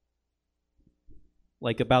 Huh?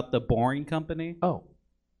 Like about the Boring Company. Oh.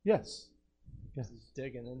 Yes. Yes.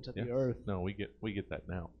 Digging into Yeah. the earth. No, we get that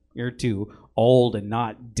now. You're too old and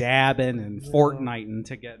not dabbing and Fortniting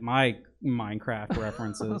to get my Minecraft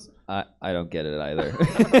references. I don't get it either.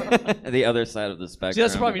 The other side of the spectrum. See,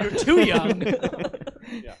 that's probably you're too young.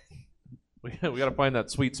 Yeah. We got to find that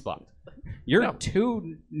sweet spot. You're No.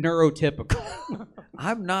 too neurotypical.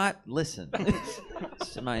 I'm not. Listen.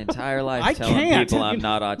 My entire life I telling can't. people I'm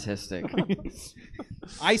not autistic.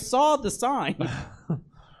 I saw the sign.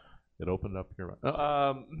 It opened up your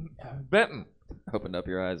Benton. Opened up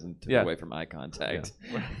your eyes and took Yeah. away from eye contact.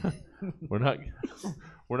 Yeah. We're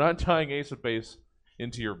not tying Ace of Base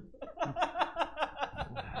into your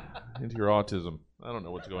autism. I don't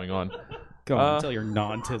know what's going on. Go on, tell your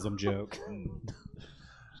non-tism joke.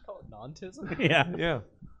 Just call it non-tism? Yeah. Yeah.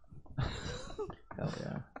 Hell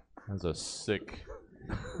yeah. That's a sick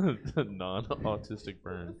non-autistic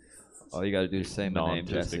burn. All you got to do is say my name,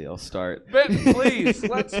 Non-autistic. Jesse. I'll start. Benton, please,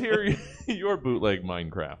 let's hear your bootleg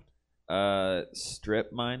Minecraft.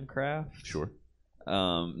 Strip Minecraft. Sure.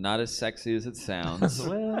 Not as sexy as it sounds.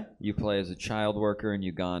 You play as a child worker in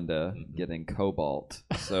Uganda getting cobalt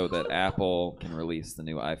so that Apple can release the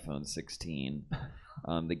new iPhone 16.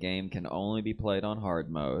 The game can only be played on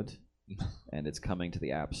hard mode, and it's coming to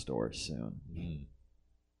the App Store soon.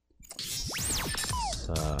 It's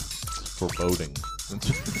foreboding.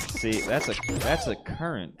 See, that's a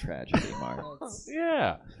current tragedy, Mark.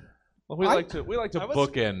 Yeah. Well, we like to I was-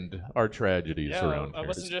 bookend our tragedies Yeah, around I here.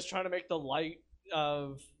 wasn't just trying to make the light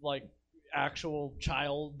of like actual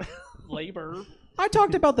child labor. I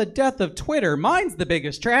talked about the death of Twitter. Mine's the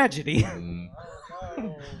biggest tragedy.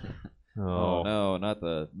 Oh no, not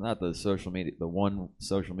the social media, the one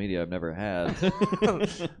social media I've never had.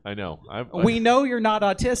 I know. We know you're not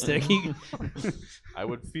autistic. I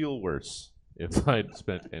would feel worse if I'd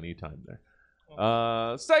spent any time there.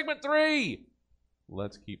 Segment 3.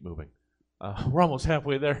 Let's keep moving. We're almost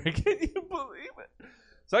halfway there. Can you believe it?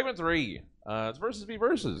 Segment 3. It's versus v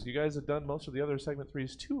versus. You guys have done most of the other segment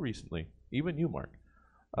 3s too recently. Even you, Mark.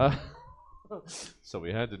 So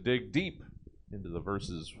we had to dig deep into the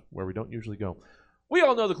verses where we don't usually go. We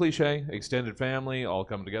all know the cliche. Extended family, all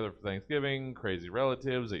come together for Thanksgiving. Crazy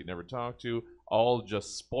relatives that you never talk to. All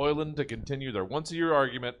just spoiling to continue their once-a-year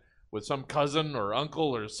argument with some cousin or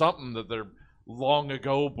uncle or something that they're long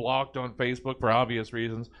ago blocked on Facebook for obvious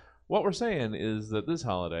reasons. What we're saying is that this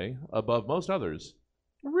holiday, above most others,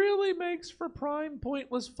 really makes for prime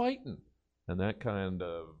pointless fighting. And that kind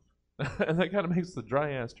of makes the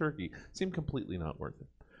dry-ass turkey seem completely not worth it.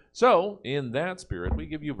 So, in that spirit, we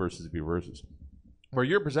give you versus v versus, where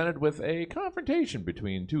you're presented with a confrontation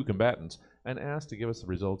between two combatants and asked to give us the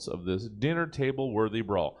results of this dinner table-worthy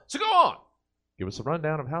brawl. So go on! Give us a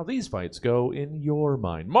rundown of how these fights go in your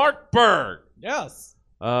mind. Mark Berg! Yes.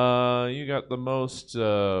 You got the most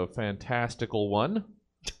fantastical one.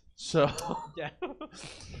 So, Yeah.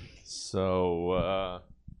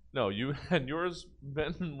 no, you and yours,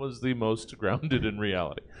 Ben, was the most grounded in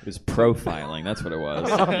reality. It was profiling. That's what it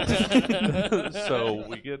was. So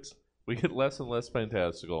we get less and less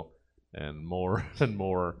fantastical, and more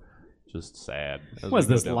just sad. as we Was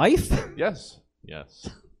go this down. life? Yes.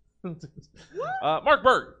 Mark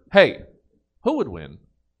Berg. Hey, who would win,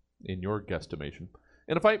 in your guesstimation,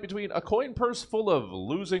 in a fight between a coin purse full of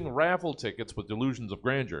losing raffle tickets with delusions of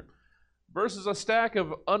grandeur versus a stack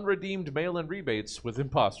of unredeemed mail-in rebates with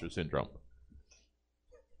imposter syndrome?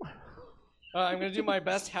 I'm gonna do my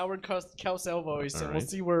best Howard Cosell voice, All and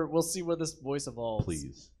right. we'll see where this voice evolves.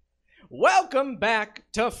 Please. Welcome back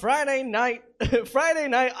to Friday night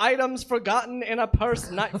items forgotten in a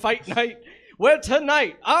purse fight night, where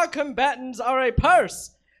tonight our combatants are a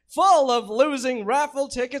purse full of losing raffle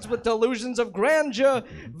tickets with delusions of grandeur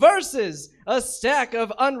versus a stack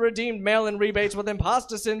of unredeemed mail-in rebates with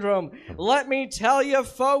imposter syndrome. Let me tell you,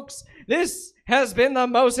 folks, this has been the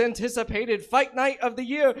most anticipated fight night of the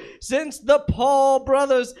year since the Paul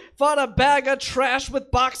brothers fought a bag of trash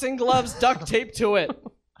with boxing gloves duct taped to it.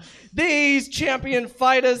 These champion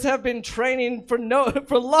fighters have been training for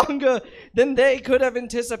longer than they could have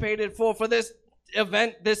anticipated for this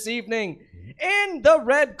event this evening. In the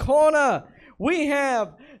red corner, we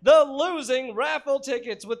have the losing raffle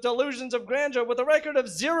tickets with delusions of grandeur with a record of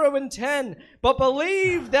 0-10, but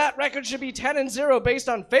believe that record should be 10-0 based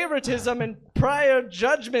on favoritism and prior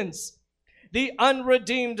judgments. The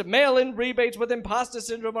unredeemed mail-in rebates with imposter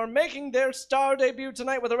syndrome are making their star debut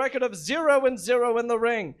tonight with a record of 0-0 in the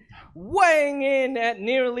ring, weighing in at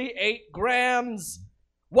nearly 8 grams.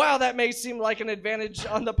 While that may seem like an advantage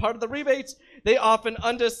on the part of the rebates, they often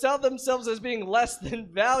undersell themselves as being less than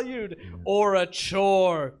valued or a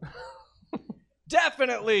chore.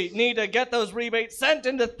 Definitely need to get those rebates sent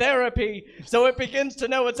into therapy so it begins to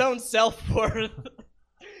know its own self-worth.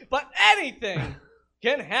 But anything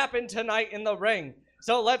can happen tonight in the ring.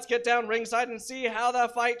 So let's get down ringside and see how the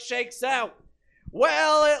fight shakes out.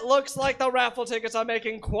 Well, it looks like the raffle tickets are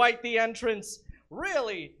making quite the entrance.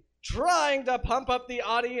 Really trying to pump up the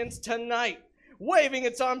audience tonight, waving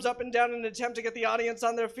its arms up and down in an attempt to get the audience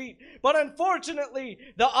on their feet. But unfortunately,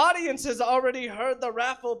 the audience has already heard the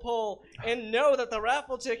raffle pull and know that the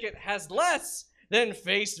raffle ticket has less than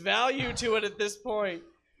face value to it at this point.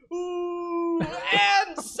 Ooh,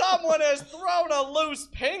 and someone has thrown a loose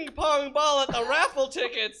ping pong ball at the raffle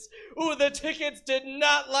tickets. Ooh, the tickets did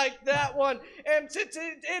not like that one. And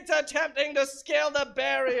it's attempting to scale the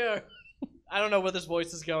barrier. I don't know where this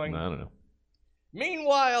voice is going. I don't know.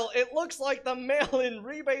 Meanwhile, it looks like the mail-in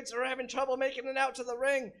rebates are having trouble making it out to the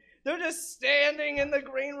ring. They're just standing in the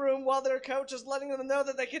green room while their coach is letting them know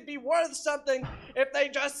that they could be worth something if they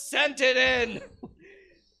just sent it in.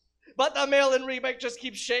 But the mail-in rebate just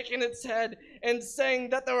keeps shaking its head and saying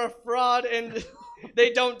that they're a fraud and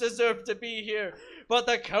they don't deserve to be here. But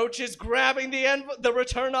the coach is grabbing the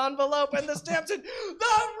return envelope and the stamps and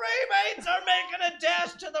the rebates are making a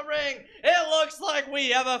dash to the ring. It looks like we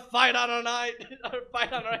have a fight on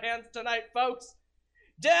our hands tonight, folks.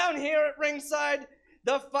 Down here at ringside,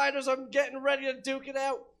 the fighters are getting ready to duke it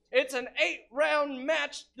out. It's an 8-round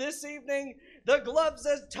match this evening. The gloves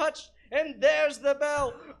has touched, and there's the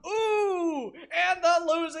bell. Ooh! And the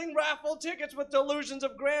losing raffle tickets with delusions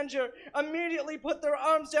of grandeur immediately put their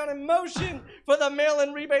arms down in motion for the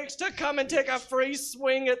mail-in rebates to come and take a free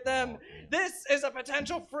swing at them. This is a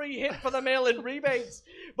potential free hit for the mail-in rebates.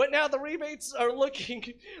 But now the rebates are looking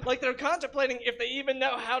like they're contemplating if they even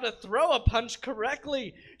know how to throw a punch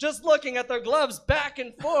correctly. Just looking at their gloves back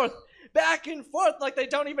and forth like they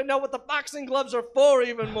don't even know what the boxing gloves are for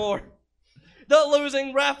even more. The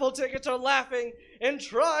losing raffle tickets are laughing and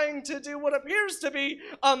trying to do what appears to be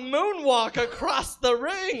a moonwalk across the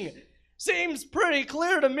ring. Seems pretty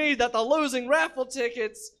clear to me that the losing raffle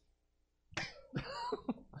tickets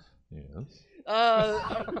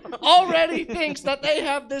already thinks that they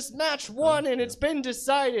have this match won and it's been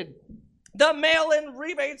decided. The mail-in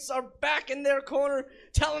rebates are back in their corner,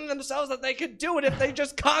 telling themselves that they could do it if they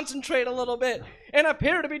just concentrate a little bit, and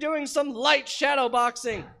appear to be doing some light shadow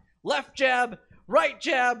boxing. Left jab, right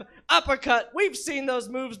jab, uppercut. We've seen those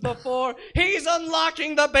moves before. He's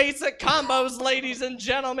unlocking the basic combos, ladies and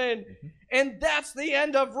gentlemen. And that's the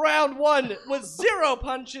end of round 1 with 0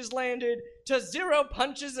 punches landed to 0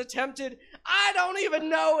 punches attempted. I don't even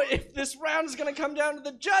know if this round is going to come down to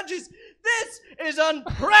the judges. This is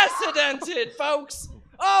unprecedented, folks.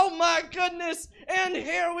 Oh my goodness. And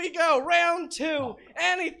here we go. Round 2.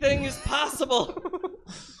 Anything is possible.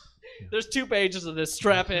 There's 2 pages of this.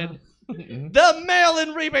 Strap in. The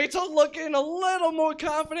mail-in rebates are looking a little more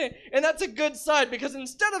confident, and that's a good sign because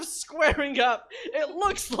instead of squaring up, it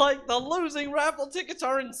looks like the losing raffle tickets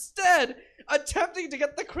are instead attempting to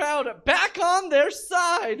get the crowd back on their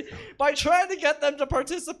side by trying to get them to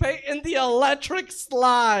participate in the electric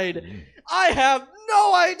slide. I have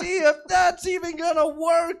no idea if that's even gonna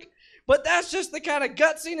work, but that's just the kind of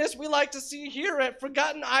gutsiness we like to see here at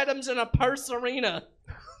Forgotten Items in a Purse Arena.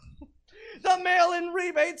 The mail-in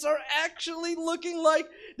rebates are actually looking like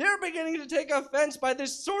they're beginning to take offense by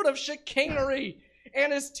this sort of chicanery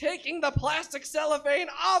and is taking the plastic cellophane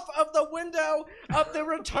off of the window of the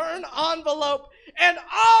return envelope. And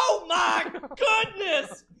oh my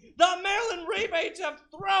goodness! The mail-in rebates have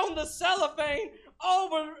thrown the cellophane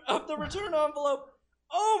of the return envelope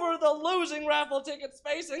over the losing raffle ticket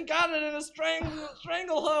space and got it in a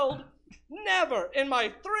stranglehold. Never in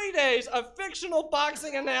my 3 days of fictional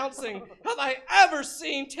boxing announcing have I ever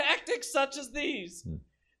seen tactics such as these.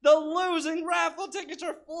 The losing raffle tickets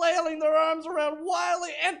are flailing their arms around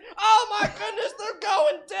wildly and, oh my goodness, they're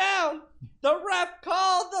going down. The ref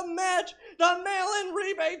called the match. The mail-in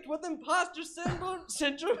rebate with imposter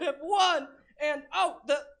syndrome have won. And,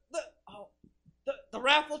 the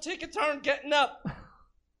raffle tickets aren't getting up.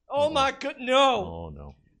 Oh my goodness, no. Oh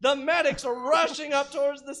no. The medics are rushing up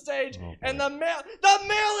towards the stage, and the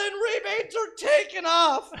mail-in rebates are taking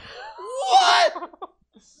off. What?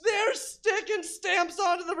 They're sticking stamps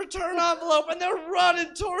onto the return envelope, and they're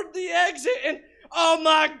running toward the exit, and oh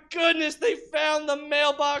my goodness, they found the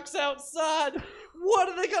mailbox outside. What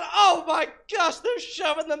are they gonna? Oh my gosh, they're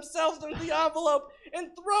shoving themselves into the envelope and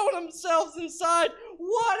throwing themselves inside.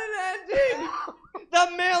 What an ending!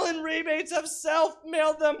 The mail-in rebates have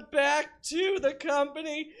self-mailed them back to the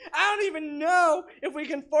company. I don't even know if we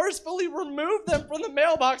can forcefully remove them from the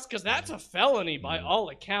mailbox, because that's a felony by all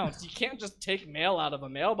accounts. You can't just take mail out of a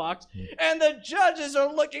mailbox. And the judges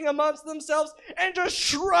are looking amongst themselves and just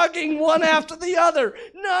shrugging one after the other.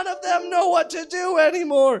 None of them know what to do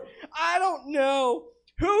anymore. I don't know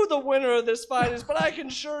who the winner of this fight is, but I can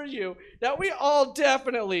assure you that we all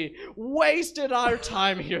definitely wasted our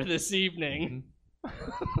time here this evening. That's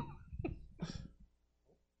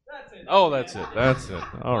it. Oh, that's it. That's it.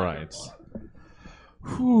 All right.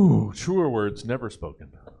 Whew, truer words never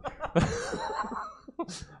spoken.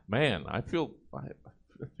 Man, I feel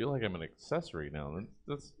like I'm an accessory now.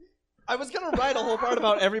 That's I was gonna write a whole part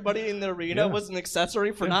about everybody in the arena was an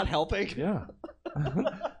accessory for not helping. yeah.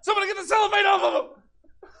 Somebody get the cellophane off of them!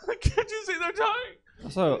 Can't you see they're dying?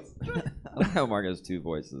 So, I like how Mark has two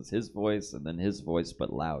voices. His voice and then his voice,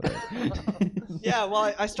 but louder. Yeah,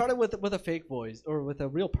 well, I started with a fake voice, or with a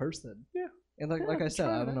real person. Yeah. And like I said,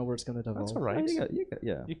 I don't know where it's going to devolve. That's all right.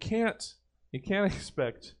 Yeah. You can't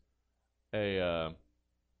expect an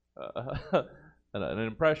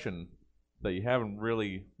impression that you haven't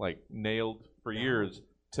really nailed for years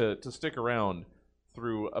to stick around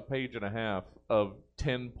through a page and a half of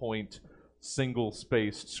 10-point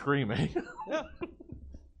single-spaced screaming. Yeah.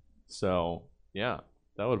 So, yeah,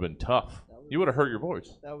 that would have been tough. You would have hurt your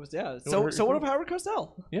voice. That was, yeah. It So would've hurt would your have Howard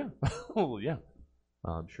Cosell. Yeah. Well, yeah.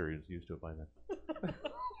 I'm sure he was used to it by then.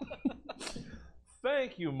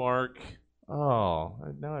 Thank you, Mark. Oh,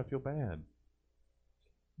 now I feel bad.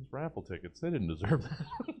 These raffle tickets, they didn't deserve that.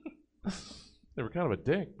 They were kind of a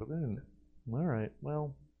dick, but then, all right,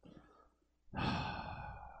 well,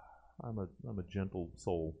 I'm a gentle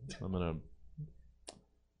soul. I'm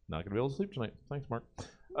not gonna be able to sleep tonight. Thanks, Mark.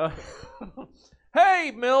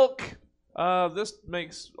 Hey, Milk. This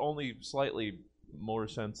makes only slightly more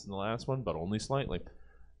sense than the last one, but only slightly.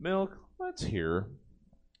 Milk, let's hear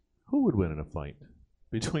who would win in a fight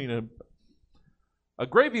between a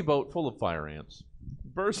gravy boat full of fire ants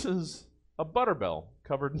versus a butterbell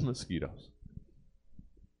covered in mosquitoes.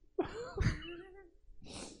 I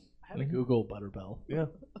had to Google Butterbell. Yeah,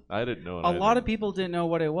 I didn't know it. A lot of people didn't know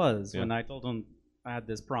what it was Yeah. when I told them I had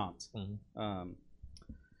this prompt.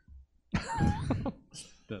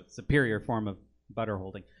 The superior form of butter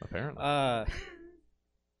holding. Apparently.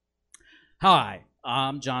 Hi,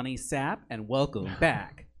 I'm Johnny Sapp, and welcome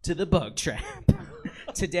back to the Bug Trap.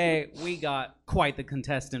 Today, we got quite the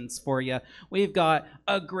contestants for you. We've got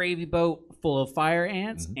a gravy boat full of fire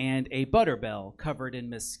ants and a butterbell covered in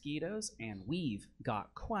mosquitoes, and we've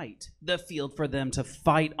got quite the field for them to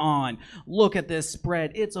fight on. Look at this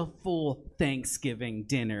spread. It's a full Thanksgiving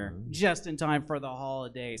dinner, just in time for the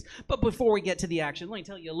holidays. But before we get to the action, let me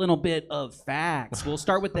tell you a little bit of facts. We'll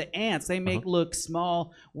start with the ants. They make look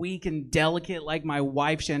small, weak, and delicate like my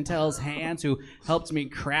wife Chantel's hands, who helped me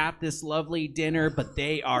craft this lovely dinner, but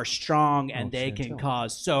they are strong and they can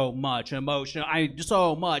cause so much emotion,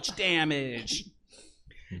 so much damage.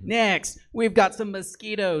 Next, we've got some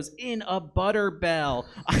mosquitoes in a butterbell.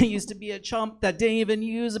 I used to be a chump that didn't even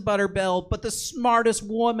use a butterbell, but the smartest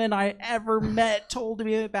woman I ever met told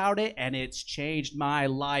me about it, and it's changed my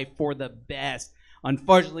life for the best.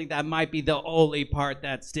 Unfortunately, that might be the only part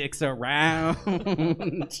that sticks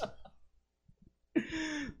around.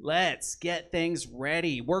 Let's get things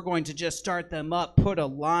ready. We're going to just start them up, put a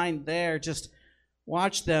line there, just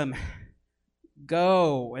watch them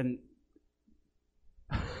go, and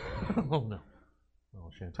oh no. Oh,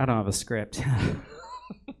 I don't have a script.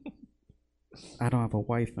 I don't have a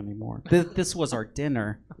wife anymore. This was our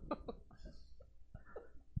dinner.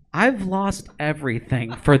 I've lost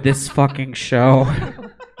everything for this fucking show.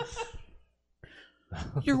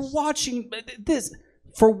 You're watching this.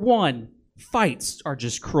 For one, fights are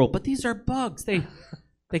just cruel, but these are bugs.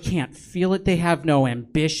 They can't feel it. They have no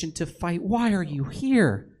ambition to fight. Why are you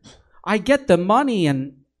here? I get the money,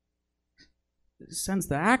 and since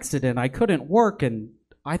the accident, I couldn't work, and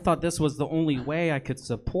I thought this was the only way I could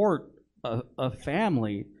support a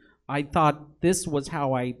family. I thought this was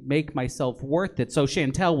how I make myself worth it, so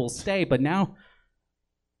Chantel will stay, but now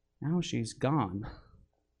she's gone.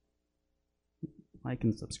 Like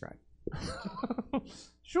and subscribe.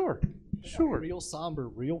 Sure. Real somber,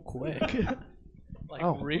 real quick.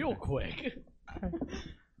 Real quick.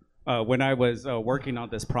 When I was working on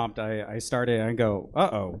this prompt, I started and go,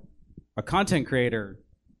 uh-oh, a content creator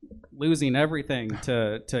losing everything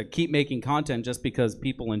to keep making content just because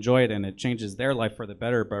people enjoy it and it changes their life for the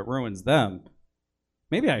better but ruins them.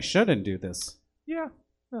 Maybe I shouldn't do this. Yeah.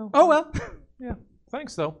 Well, Oh well. yeah.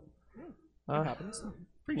 Thanks, though. That happens.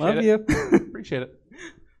 Appreciate Love it. you. Appreciate it.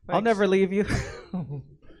 I'll Thanks. never leave you.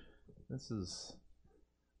 This is.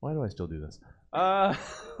 Why do I still do this?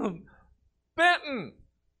 Benton!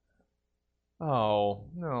 Oh,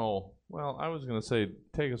 no. Well, I was going to say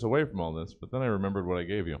take us away from all this, but then I remembered what I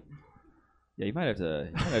gave you. Yeah, you might have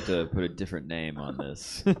to put a different name on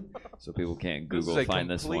this, so people can't Google This is a find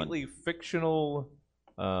this one. completely fictional.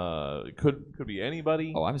 Could be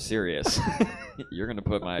anybody. Oh, I'm serious. You're gonna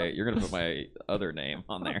put my other name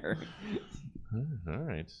on there. All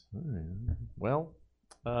right. Well,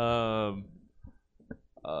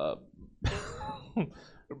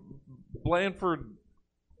 Blandford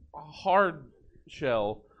Hard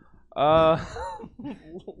Shell.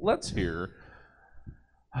 Let's hear.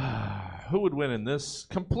 Who would win in this?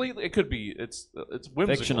 Completely, it could be. It's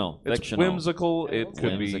whimsical. Fictional. It's Fictional. whimsical. It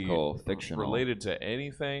could Whimsical, be fictional. related to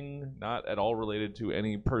anything, not at all related to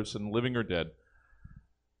any person, living or dead.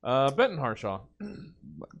 Benton Harshaw.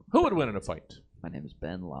 Who would win in a fight? My name is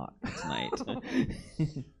Ben Locke tonight.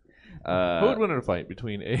 Who would win in a fight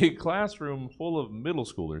between a classroom full of middle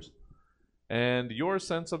schoolers and your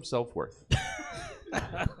sense of self-worth?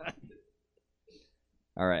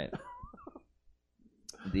 All right.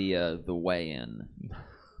 The weigh-in.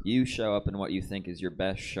 You show up in what you think is your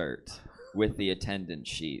best shirt, with the attendance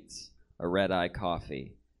sheets, a red-eye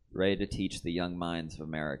coffee, ready to teach the young minds of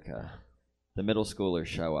America. The middle schoolers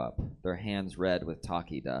show up, their hands red with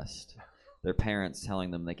talkie dust, their parents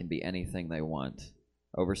telling them they can be anything they want,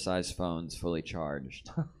 oversized phones fully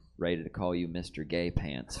charged, ready to call you Mr. Gay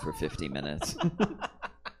Pants for 50 minutes.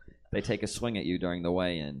 They take a swing at you during the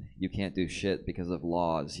weigh-in. You can't do shit because of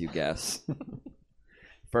laws, you guess.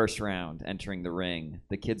 First round, entering the ring.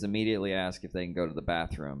 The kids immediately ask if they can go to the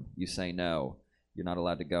bathroom. You say no. You're not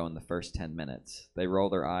allowed to go in the first 10 minutes. They roll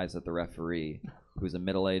their eyes at the referee, who's a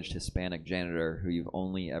middle-aged Hispanic janitor who you've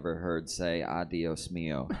only ever heard say, adios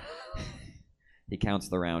mio. He counts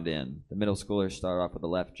the round in. The middle schoolers start off with a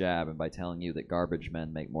left jab, and by telling you that garbage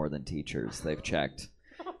men make more than teachers, they've checked.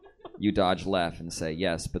 You dodge left and say,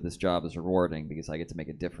 yes, but this job is rewarding because I get to make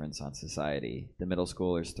a difference on society. The middle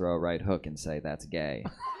schoolers throw a right hook and say, that's gay.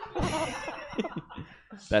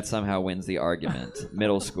 That somehow wins the argument.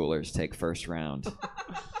 Middle schoolers take first round.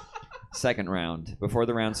 Second round. Before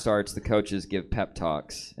the round starts, the coaches give pep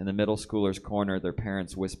talks. In the middle schoolers' corner, their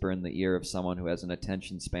parents whisper in the ear of someone who has an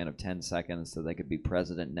attention span of 10 seconds so they could be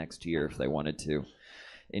president next year if they wanted to.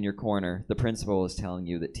 In your corner, the principal is telling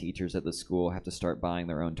you that teachers at the school have to start buying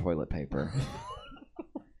their own toilet paper.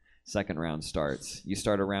 Second round starts. You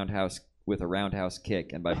start with a roundhouse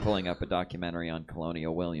kick, and by pulling up a documentary on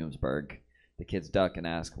Colonial Williamsburg. The kids duck and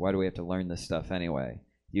ask, why do we have to learn this stuff anyway?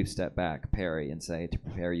 You step back, parry, and say, to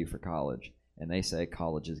prepare you for college. And they say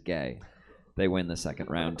college is gay. They win the second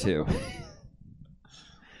round, too.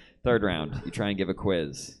 Third round, you try and give a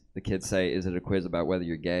quiz. The kids say, is it a quiz about whether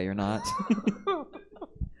you're gay or not?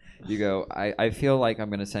 You go, I feel like I'm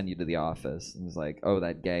going to send you to the office. And it's like, oh,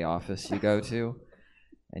 that gay office you go to?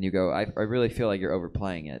 And you go, I really feel like you're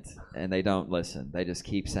overplaying it. And they don't listen. They just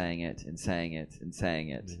keep saying it and saying it and saying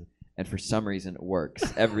it. And for some reason, it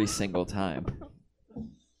works every single time.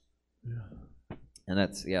 And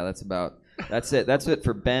that's it. That's it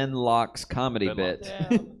for Ben Locke's comedy bit.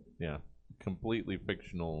 Yeah, completely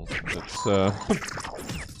fictional. It's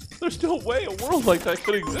there's no way a world like that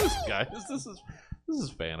could exist, guys. This is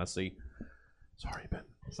fantasy. Sorry, Ben.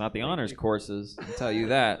 It's not the honors courses, I'll tell you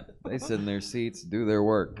that. They sit in their seats, do their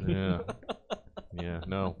work. Yeah. Yeah,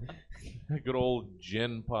 no. Good old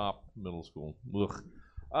Gen Pop middle school.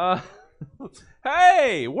 Ugh.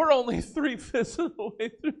 Hey, we're only 3/5 of the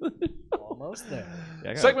way through this. Almost there.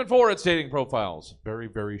 Yeah, Segment 4, it's dating profiles. Very,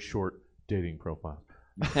 very short dating profiles.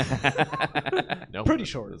 No, Pretty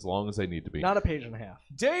short. As long as they need to be. Not a page and a half.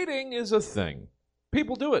 Dating is a thing.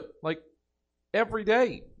 People do it, like, every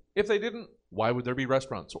day. If they didn't, why would there be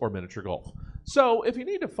restaurants or miniature golf? So, if you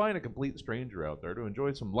need to find a complete stranger out there to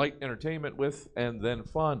enjoy some light entertainment with and then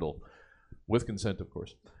fondle, with consent, of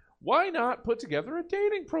course, why not put together a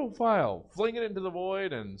dating profile? Fling it into the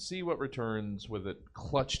void and see what returns with it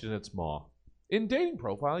clutched in its maw. In Dating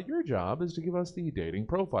Profile, your job is to give us the dating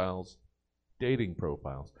profiles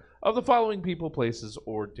of the following people, places,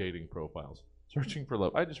 or dating profiles. Searching for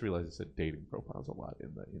love. I just realized I said dating profiles a lot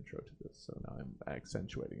in the intro to this, so now I'm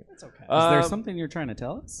accentuating it. It's okay. Is there something you're trying to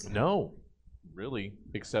tell us? No, really,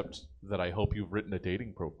 except that I hope you've written a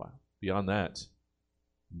dating profile. Beyond that,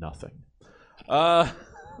 nothing.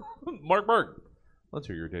 Mark Berg, let's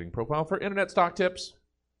hear your dating profile for internet stock tips.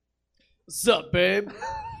 What's up, babe?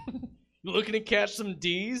 You looking to catch some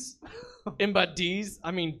D's? And by D's,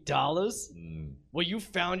 I mean dollars. Well, you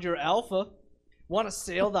found your alpha. Want to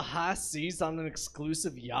sail the high seas on an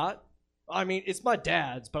exclusive yacht? I mean, it's my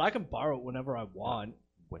dad's, but I can borrow it whenever I want.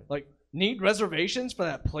 Like, need reservations for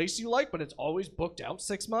that place you like, but it's always booked out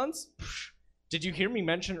 6 months? Did you hear me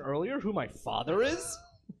mention earlier who my father is?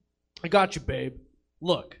 I got you, babe.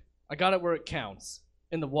 Look, I got it where it counts.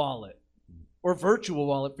 In the wallet. Or virtual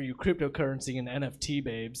wallet for you cryptocurrency and NFT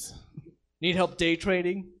babes. Need help day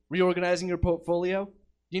trading? Reorganizing your portfolio?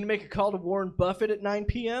 Need to make a call to Warren Buffett at 9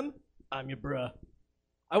 p.m.? I'm your bruh.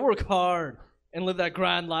 I work hard and live that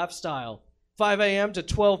grind lifestyle. 5 a.m. to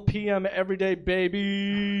 12 p.m. every day,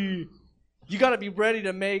 baby. You gotta be ready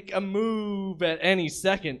to make a move at any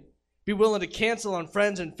second. Be willing to cancel on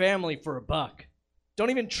friends and family for $1. Don't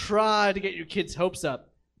even try to get your kids' hopes up.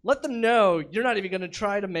 Let them know you're not even gonna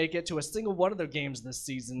try to make it to a single one of their games this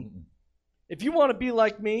season. If you want to be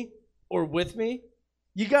like me, or with me,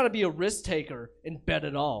 you gotta be a risk taker and bet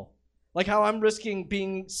it all. Like how I'm risking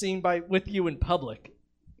being seen with you in public.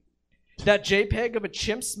 That JPEG of a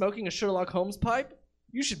chimp smoking a Sherlock Holmes pipe?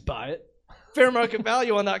 You should buy it. Fair market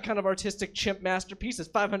value on that kind of artistic chimp masterpiece is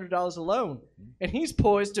 $500 alone. And he's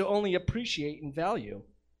poised to only appreciate in value.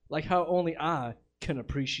 Like how only I can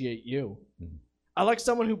appreciate you. I like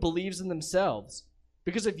someone who believes in themselves.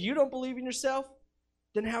 Because if you don't believe in yourself,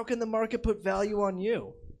 then how can the market put value on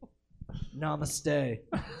you? Namaste.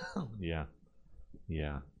 Yeah.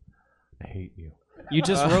 I hate you. You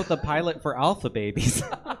just wrote the pilot for Alpha Babies.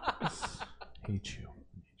 Hate you.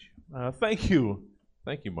 Thank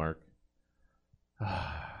you, Mark.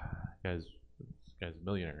 This guy's a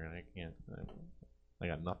millionaire, and I can't. I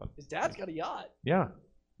got nothing. His dad's got a yacht. Yeah.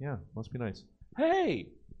 Must be nice.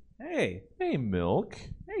 Hey, Milk.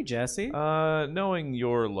 Hey, Jesse. Knowing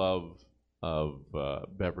your love of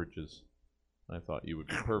beverages, I thought you would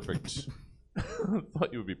be perfect.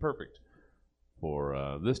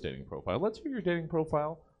 For this dating profile. Let's hear your dating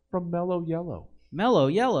profile from Mellow Yellow. Mellow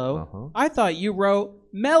Yellow? I thought you wrote,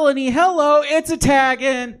 Melanie, hello, it's a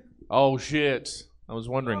taggin'. Oh, shit. I was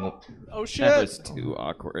wondering. Oh, shit. That was too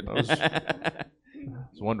awkward. I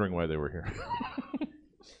was wondering why they were here.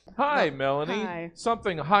 Hi, Melanie. Hi.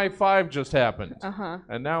 Something high five just happened. Uh-huh.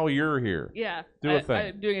 And now you're here. Yeah. Do a thing.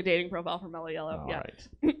 I'm doing a dating profile for Mellow Yellow. All yeah.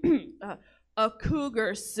 right. A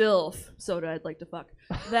cougar sylph, soda I'd like to fuck,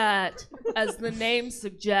 that, as the name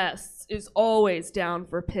suggests, is always down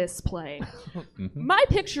for piss play. My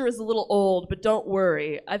picture is a little old, but don't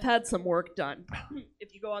worry. I've had some work done.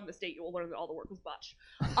 If you go on this date, you will learn that all the work was botched.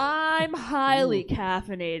 I'm highly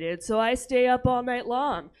caffeinated, so I stay up all night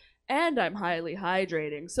long. And I'm highly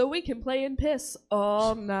hydrating, so we can play in piss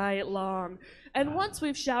all night long. And once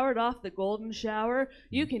we've showered off the golden shower,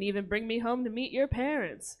 you can even bring me home to meet your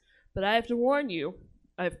parents. But I have to warn you,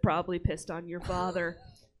 I've probably pissed on your father.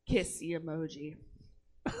 Kissy emoji.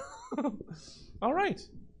 All right.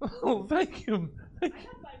 Oh, thank you.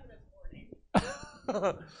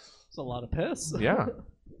 It's a lot of piss. Yeah.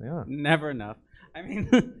 Never enough. I mean,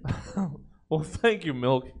 Well, thank you,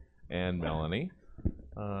 Milk and Melanie.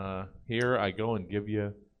 Here I go and give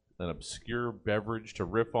you an obscure beverage to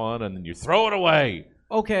riff on, and then you throw it away.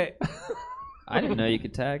 okay. I didn't know you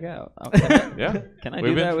could tag out. Okay. Yeah. Can I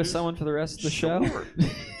We've do that with introduced- someone for the rest of the show? Sure.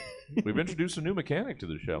 We've introduced a new mechanic to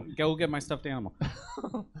the show. Go get my stuffed animal.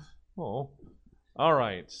 Oh. All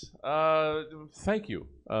right. Thank you,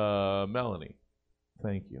 Melanie.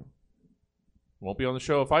 Thank you. Won't be on the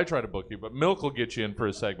show if I try to book you, but Milk will get you in for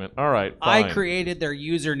a segment. All right. Fine. I created their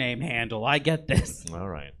username handle. I get this. All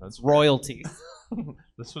right. That's Royalties.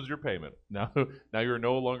 This was your payment. Now you're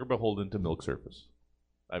no longer beholden to Milk Surface.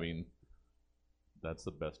 I mean, that's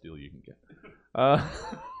the best deal you can get.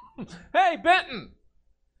 Hey, Benton.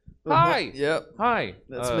 Hi. Yep, Hi.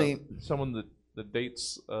 that's me. Someone that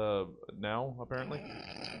dates now, apparently.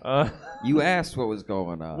 You asked what was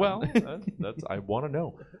going on. Well, that's I want to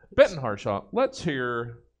know. Benton Harshaw, let's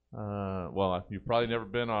hear. Well, you've probably never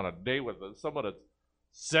been on a date with someone as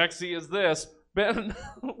sexy as this. Benton,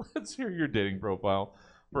 let's hear your dating profile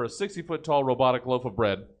for a 60-foot tall robotic loaf of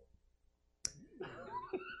bread.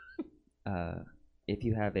 If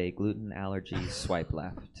you have a gluten allergy, swipe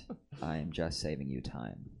left. I am just saving you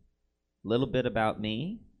time. Little bit about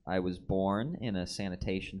me. I was born in a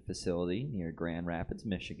sanitation facility near Grand Rapids,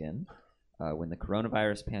 Michigan. When the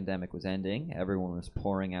coronavirus pandemic was ending, everyone was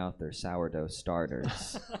pouring out their sourdough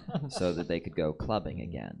starters so that they could go clubbing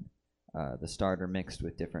again. The starter mixed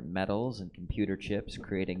with different metals and computer chips,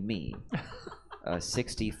 creating me, a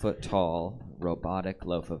 60-foot tall robotic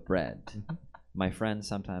loaf of bread. My friends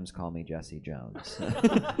sometimes call me Jesse Jones.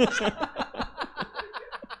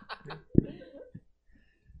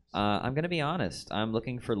 I'm going to be honest. I'm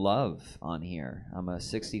looking for love on here. I'm a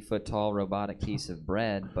 60-foot-tall robotic piece of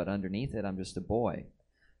bread, but underneath it, I'm just a boy.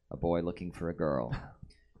 A boy looking for a girl.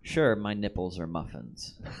 Sure, my nipples are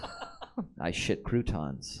muffins. I shit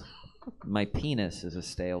croutons. My penis is a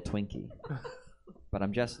stale Twinkie. But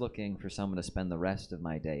I'm just looking for someone to spend the rest of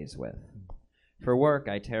my days with. For work,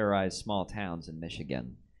 I terrorize small towns in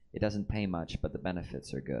Michigan. It doesn't pay much, but the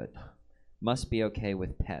benefits are good. Must be okay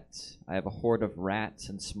with pets. I have a horde of rats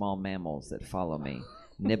and small mammals that follow me,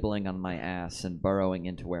 nibbling on my ass and burrowing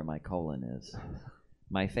into where my colon is.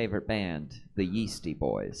 My favorite band, the Yeasty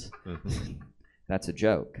Boys. That's a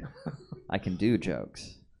joke. I can do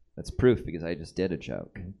jokes. That's proof because I just did a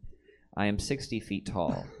joke. I am 60 feet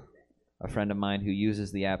tall. A friend of mine who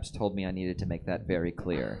uses the apps told me I needed to make that very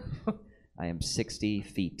clear. I am 60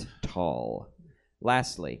 feet tall.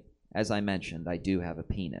 Lastly, as I mentioned, I do have a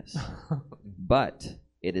penis. But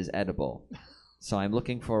it is edible. So I'm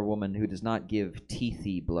looking for a woman who does not give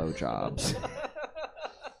teethy blowjobs.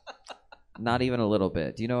 Not even a little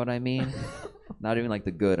bit. Do you know what I mean? Not even like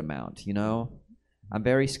the good amount, you know? I'm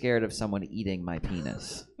very scared of someone eating my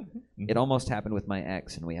penis. It almost happened with my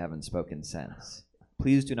ex, and we haven't spoken since.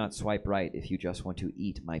 Please do not swipe right if you just want to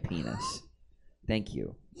eat my penis. Thank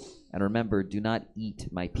you. And remember, do not eat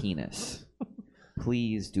my penis.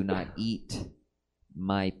 Please do not eat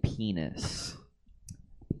my penis.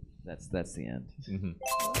 That's the end.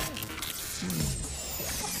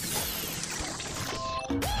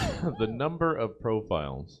 The number of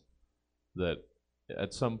profiles that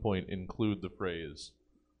at some point include the phrase,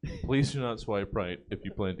 please do not swipe right if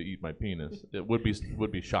you plan to eat my penis. It would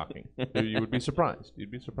be shocking. You would be surprised.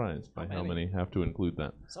 You'd be surprised by how many have to include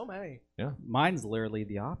that. So many. Yeah. Mine's literally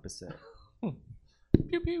the opposite.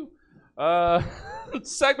 Pew pew.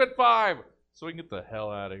 Segment 5. So we can get the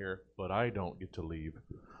hell out of here, but I don't get to leave.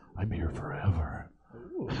 I'm here forever.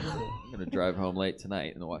 I'm going to drive home late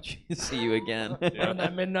tonight and see you again. Burn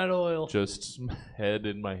that midnight oil. Just head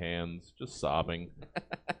in my hands, just sobbing.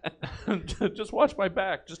 Just watch my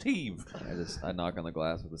back, just heave. I knock on the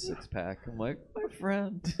glass with a 6-pack. I'm like, my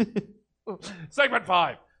friend. Segment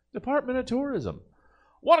 5. Department of Tourism.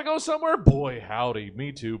 Want to go somewhere? Boy, howdy.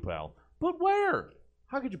 Me too, pal. But where?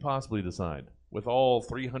 How could you possibly decide? With all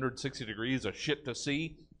 360 degrees of shit to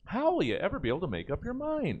see, how will you ever be able to make up your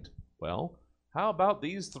mind? Well, how about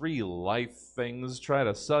these 3 life things try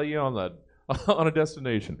to sell you on a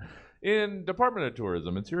destination? In Department of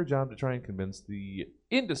Tourism, it's your job to try and convince the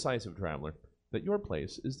indecisive traveler that your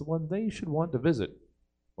place is the one they should want to visit,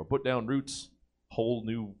 or put down roots, whole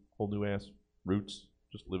new ass roots.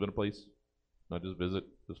 Just live in a place, not just visit.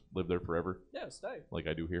 Just live there forever. Yeah, stay. Like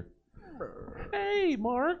I do here. Hey,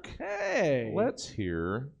 Mark. Hey. Let's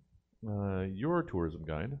hear your tourism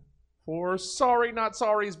guide for Sorry Not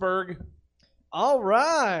Sorriesburg. All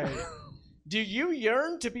right. Do you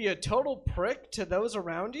yearn to be a total prick to those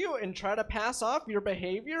around you and try to pass off your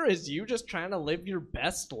behavior as you just trying to live your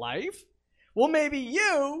best life? Well, maybe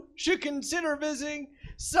you should consider visiting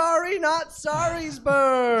Sorry Not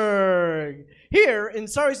Sorriesburg. Here in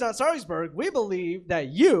Sorry Not Sorriesburg, we believe that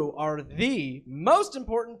you are the most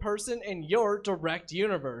important person in your direct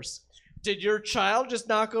universe. Did your child just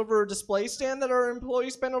knock over a display stand that our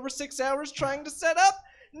employees spent over 6 hours trying to set up?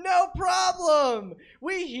 No problem.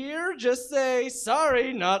 We here just say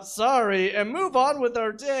sorry, not sorry, and move on with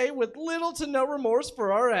our day with little to no remorse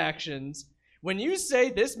for our actions. When you say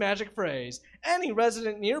this magic phrase, any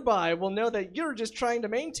resident nearby will know that you're just trying to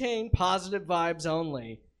maintain positive vibes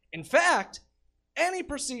only. In fact, any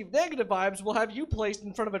perceived negative vibes will have you placed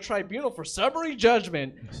in front of a tribunal for summary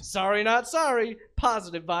judgment. Sorry, not sorry,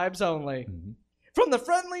 positive vibes only. From the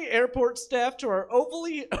friendly airport staff to our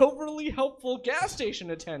overly helpful gas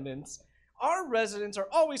station attendants, our residents are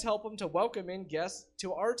always helping to welcome in guests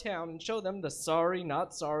to our town and show them the sorry,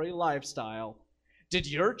 not sorry lifestyle. Did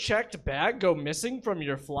your checked bag go missing from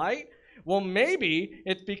your flight? Well, maybe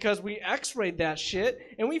it's because we x-rayed that shit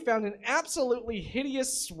and we found an absolutely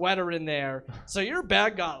hideous sweater in there, so your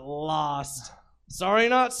bag got lost. Sorry,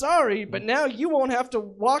 not sorry, but now you won't have to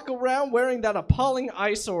walk around wearing that appalling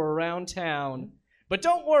eyesore around town. But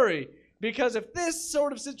don't worry, because if this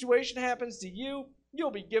sort of situation happens to you,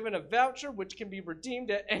 you'll be given a voucher which can be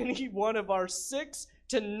redeemed at any one of our 6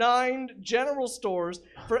 to 9 general stores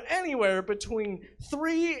for anywhere between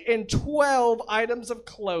 3 and 12 items of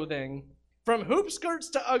clothing. From hoop skirts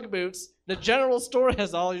to Ugg boots, the general store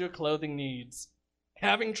has all your clothing needs.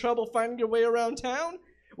 Having trouble finding your way around town?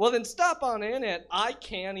 Well, then stop on in at I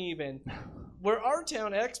Can't Even, where our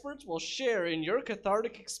town experts will share in your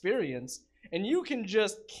cathartic experience, and you can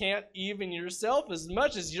just can't even yourself as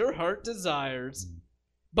much as your heart desires.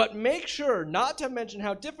 But make sure not to mention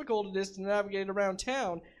how difficult it is to navigate around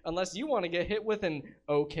town unless you want to get hit with an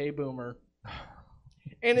okay boomer.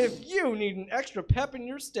 And if you need an extra pep in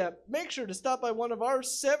your step, make sure to stop by one of our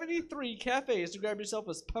 73 cafes to grab yourself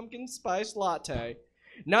a pumpkin spice latte.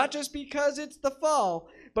 Not just because it's the fall,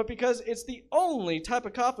 but because it's the only type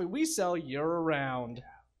of coffee we sell year-round.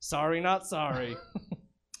 Sorry, not sorry.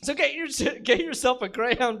 So get yourself a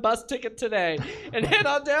Greyhound bus ticket today and head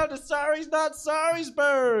on down to Sorry's Not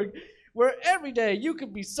Sorrysburg, where every day you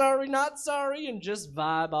could be sorry, not sorry, and just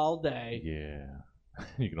vibe all day. Yeah.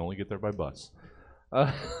 You can only get there by bus.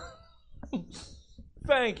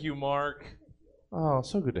 Thank you, Mark. Oh,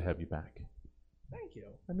 so good to have you back. Thank you.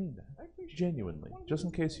 I mean that. Genuinely. Just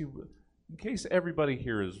in case everybody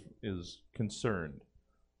here is concerned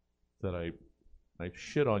that I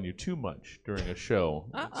shit on you too much during a show.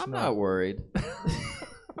 I'm not worried.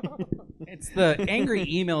 It's the angry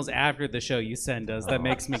emails after the show you send us that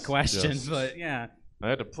makes me question. But yeah, I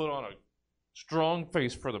had to put on a strong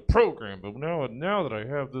face for the program, but now that I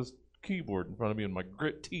have this keyboard in front of me and my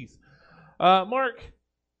grit teeth, Mark,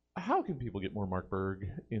 how can people get more Mark Berg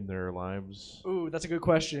in their lives? Ooh, that's a good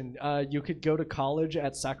question. You could go to college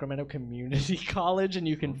at Sacramento Community College, and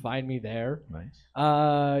you can find me there. Nice.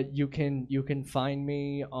 You can find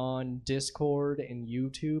me on Discord and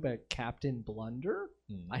YouTube at Captain Blunder.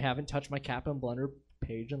 I haven't touched my Captain Blunder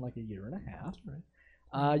page in like a year and a half.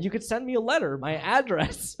 Right. You could send me a letter. My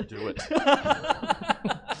address. Do it.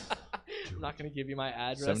 I'm not going to give you my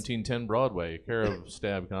address. 1710 Broadway, care of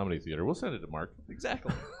Stab Comedy Theater. We'll send it to Mark.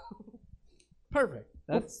 Exactly. Perfect.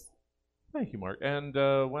 That's. Thank you, Mark. And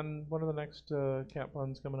when are the next Cap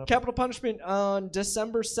Puns coming up? Capital Punishment on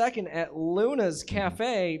December 2nd at Luna's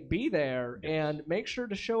Cafe. Be there and make sure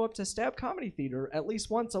to show up to Stab Comedy Theater at least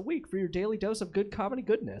once a week for your daily dose of good comedy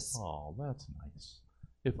goodness. Oh, that's nice.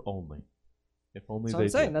 If only. If only That's what they I'm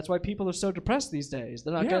saying. did. That's why people are so depressed these days.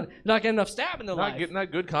 They're not getting enough stab in their life. Not getting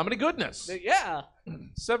that good comedy goodness. Yeah.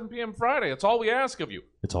 7 p.m. Friday. That's all we ask of you.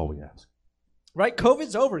 It's all we ask. Right?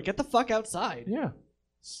 COVID's over. Get the fuck outside. Yeah.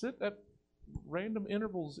 Sit at random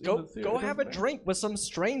intervals in Go the theater. go have a drink with some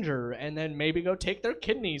stranger and then maybe go take their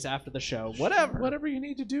kidneys after the show. Whatever. Whatever you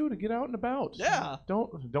need to do to get out and about. Yeah.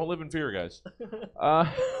 Don't live in fear, guys.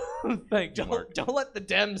 Thank you, Mark. Don't let the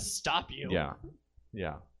Dems stop you. Yeah.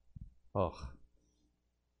 Yeah. Ugh.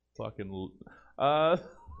 Fucking.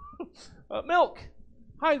 Milk.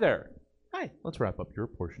 Hi there. Hi. Let's wrap up your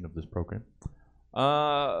portion of this program.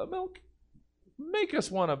 Milk, make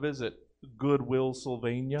us want to visit Goodwill,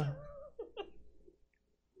 Sylvania.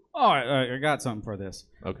 all right, I got something for this.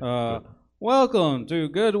 Okay. Good. Welcome to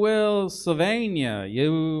Goodwill, Sylvania.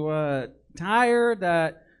 You tired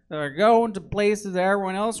that they're going to places that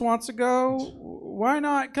everyone else wants to go? Why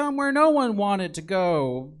not come where no one wanted to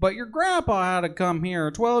go? But your grandpa had to come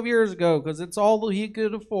here 12 years ago because it's all he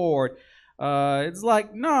could afford. It's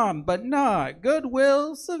like, nah, but not.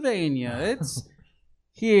 Goodwill, Sylvania. It's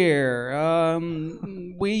here.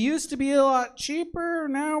 We used to be a lot cheaper.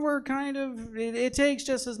 Now we're kind of... It takes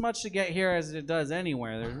just as much to get here as it does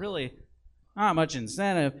anywhere. There's really not much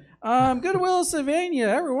incentive. Goodwill, Sylvania.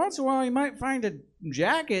 Every once in a while you might find a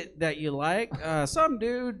jacket that you like. Some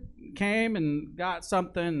dude came and got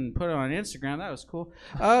something and put it on Instagram. That was cool.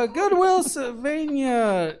 Goodwill,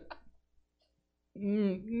 Sylvania.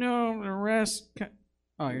 No, the rest.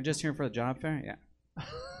 Oh, you're just here for the job fair?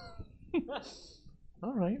 Yeah.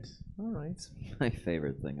 All right. My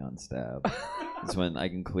favorite thing on Stab is when I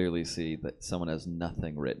can clearly see that someone has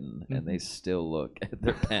nothing written and they still look at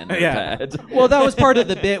their pen or pad. Well, that was part of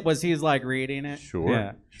the bit was he's like reading it. Sure.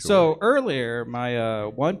 Yeah. Sure. So earlier, my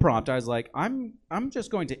one prompt, I was like, I'm just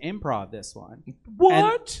going to improv this one.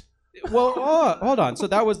 What? Well, hold on. So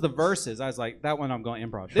that was the verses. I was like, that one I'm going to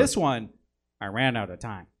improv. Sure. This one, I ran out of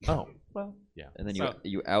time. Oh, well, yeah. And then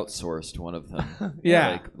you outsourced one of them.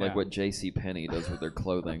 Yeah. Like what J.C. Penney does with their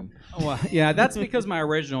clothing. Well, yeah, that's because my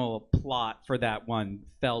original plot for that one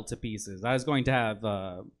fell to pieces. I was going to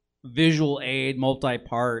have visual aid,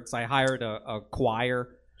 multi-parts. I hired a choir.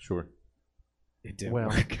 Sure. It didn't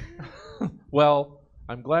work. Well,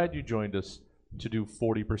 I'm glad you joined us to do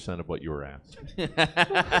 40% of what you were asked.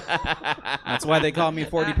 That's why they call me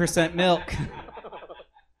 40% milk.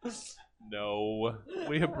 No,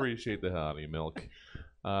 we appreciate the honey, Milk.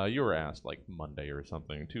 You were asked like Monday or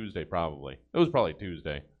something, Tuesday probably. It was probably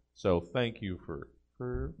Tuesday. So thank you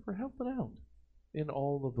for helping out in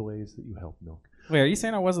all of the ways that you help Milk. Wait, are you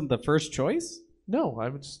saying I wasn't the first choice? No, I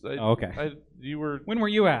was. Okay. You were. When were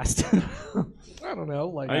you asked? I don't know.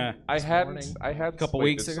 Like I had a couple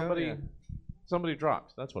weeks ago. Somebody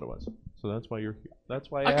dropped. That's what it was. So that's why you're here.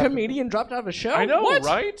 That's why A comedian dropped out of a show? I know, What?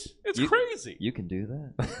 right? It's crazy. You can do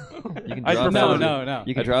that. You can I drop prefer out. No.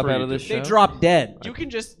 You can I'd drop prefer out you of this to. show. They drop dead. You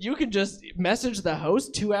can just message the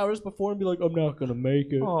host 2 hours before and be like, I'm not gonna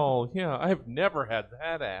make it. Oh yeah, I have never had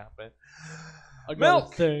that happen. I got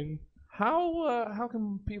Milk. a thing. How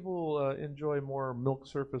can people enjoy more Milk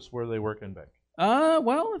Surface where they work in bank?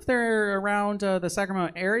 Well, if they're around the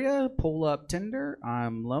Sacramento area, pull up Tinder.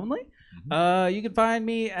 I'm lonely. You can find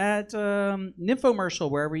me at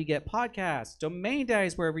Nymphomercial, wherever you get podcasts. Domain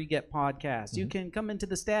Days, wherever you get podcasts. You can come into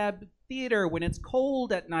the Stab Theater when it's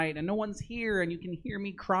cold at night and no one's here, and you can hear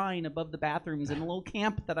me crying above the bathrooms in a little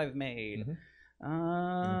camp that I've made.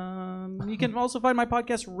 You can also find my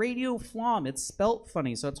podcast Radio Flom. It's spelt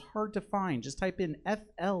funny, so it's hard to find. Just type in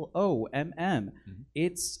FLOMM.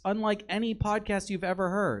 It's unlike any podcast you've ever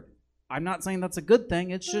heard. I'm not saying that's a good thing.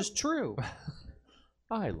 It's just true.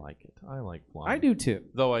 I like it. I like Flom. I do too.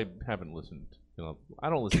 Though I haven't listened. I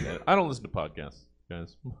don't listen to it. I don't listen to podcasts,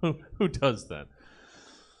 guys. Who does that?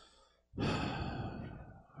 Who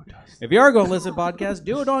does that? If you are going to listen to podcasts,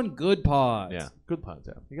 do it on Good Pods. Yeah, Good Pods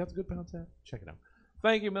app. You got the Good Pods app? Check it out.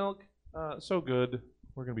 Thank you, Milk. So good.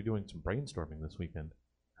 We're going to be doing some brainstorming this weekend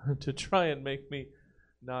to try and make me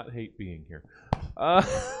not hate being here.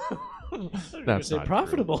 That's say not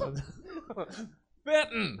profitable. true.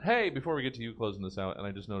 Benton! Hey, before we get to you closing this out, and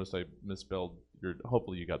I just noticed I misspelled your.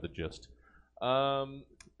 Hopefully, you got the gist.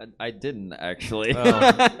 I didn't actually.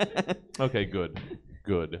 Okay, good.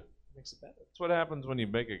 Makes it better. That's what happens when you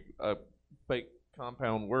make a fake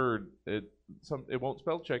compound word. It won't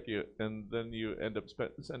spell check you, and then you end up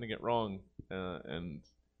sending it wrong. And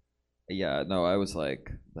Yeah, no, I was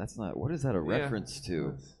like, that's not. What is that a reference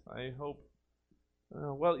to? I hope.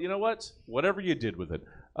 Well, you know what? Whatever you did with it.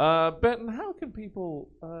 Benton, how can people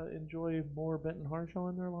enjoy more Benton Harshaw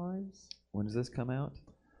in their lives? When does this come out?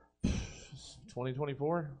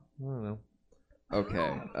 2024? I don't know.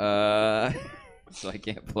 Okay. So I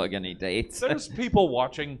can't plug any dates. There's people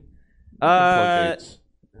watching. Plug dates.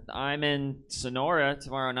 I'm in Sonora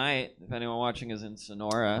tomorrow night. If anyone watching is in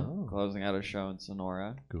Sonora, closing out a show in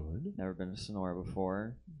Sonora. Good. Never been to Sonora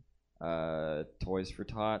before. Toys for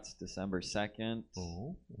Tots, December 2nd.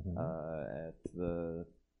 At the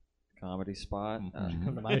Comedy Spot.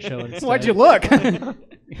 Come to my show instead. Why'd you look?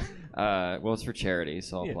 Well, it's for charity,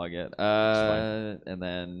 so I'll plug it. And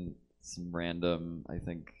then some random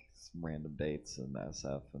dates in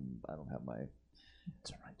SF, and I don't have my.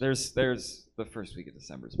 That's all right. There's the first week of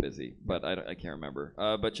December is busy, but I can't remember.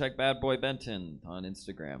 But check Bad Boy Benton on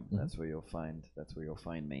Instagram. That's where you'll find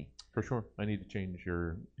me. For sure. I need to change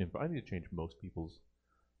your info. I need to change most people's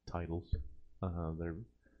titles. I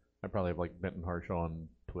probably have like Benton Harshaw on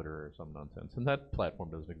Twitter or some nonsense, and that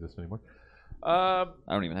platform doesn't exist anymore. I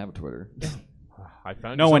don't even have a Twitter. I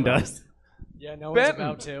found No one does. Yeah, no one's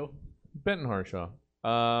about to. Benton Harshaw.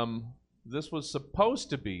 This was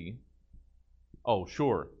supposed to be. Oh,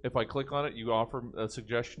 sure. If I click on it, you offer a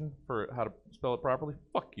suggestion for how to spell it properly.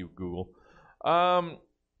 Fuck you, Google.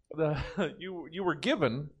 You were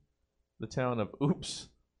given the town of Oops,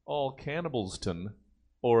 all Cannibalston,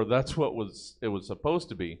 or that's what it was supposed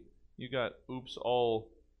to be. You got Oops, all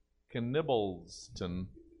Cannibalston,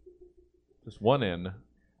 just one N.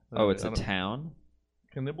 Oh, it's a town?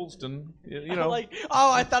 Cannibalston, you know.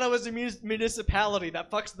 I thought it was a municipality. That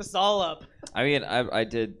fucks this all up. I mean, I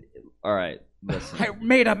did. All right, listen. I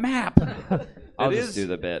made a map. I'll just do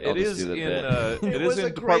the bit. It is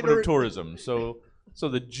in Department of Tourism. So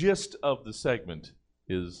the gist of the segment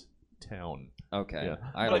is town. Okay. Yeah.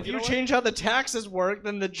 But if you change how the taxes work,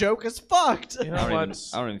 then the joke is fucked. You know I what?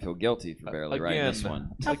 don't even feel guilty for barely writing this one.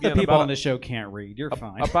 Half the people on the show can't read. You're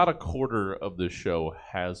fine. About a quarter of the show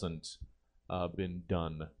hasn't been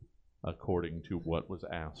done according to what was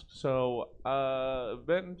asked. So,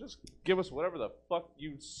 Ben, just give us whatever the fuck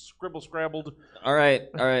you scrabbled. All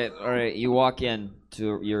right. You walk in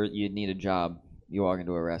to you need a job. You walk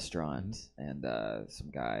into a restaurant, and some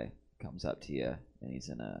guy comes up to you, and he's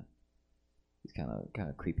kind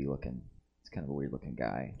of creepy looking. He's kind of a weird looking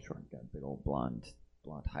guy. Sure. Got big old blonde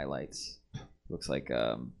highlights. Looks like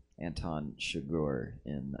Anton Chigurh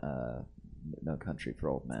in No Country for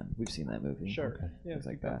Old Men. We've seen that movie. Sure. Okay. Yeah, Looks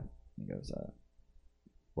like that. He goes,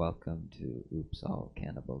 "Welcome to Oops All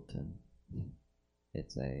Cannibalton.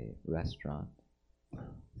 It's a restaurant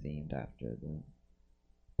themed after the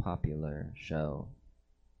popular show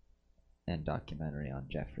and documentary on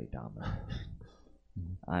Jeffrey Dahmer.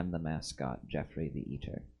 I'm the mascot, Jeffrey the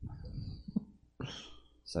Eater.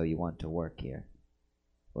 So you want to work here?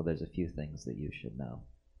 Well, there's a few things that you should know.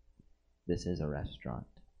 This is a restaurant,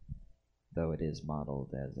 though it is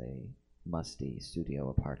modeled as a musty studio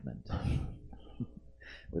apartment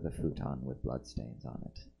with a futon with bloodstains on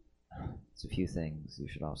it. There's a few things you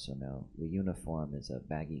should also know. The uniform is a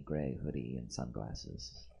baggy gray hoodie and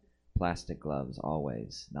sunglasses. Plastic gloves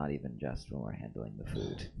always, not even just when we're handling the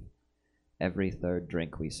food. Every third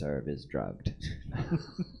drink we serve is drugged.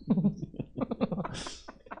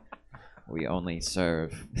 We only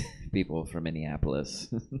serve people from Minneapolis.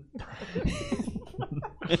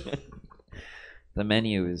 The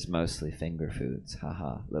menu is mostly finger foods.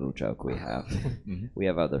 Haha, little joke we have. We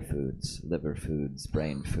have other foods, liver foods,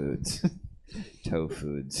 brain foods, toe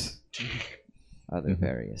foods, other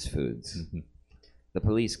various foods. The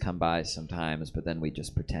police come by sometimes, but then we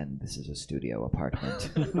just pretend this is a studio apartment.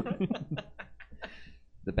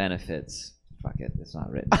 The benefits, fuck it, it's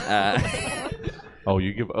not written. Oh,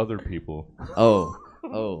 you give other people. Oh,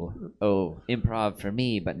 improv for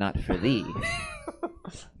me, but not for thee.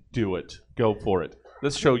 Do it. Go for it.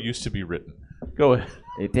 This show used to be written. Go ahead.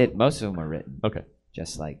 It did. Most of them were written. Okay.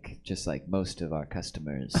 Just like most of our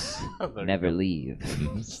customers There never you go. leave.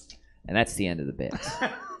 And that's the end of the bit.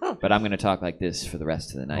 But I'm going to talk like this for the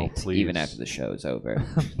rest of the night, please. even after the show's over.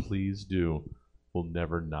 Please do. Will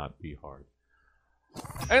never not be hard.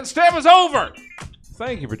 And Stab is over!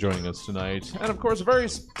 Thank you for joining us tonight. And of course, a very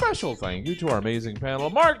special thank you to our amazing panel,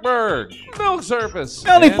 Mark Berg, Milk Surface,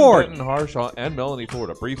 Melanie and Ford. Benton Harshaw, and Melanie Ford,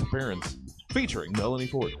 a brief appearance featuring Melanie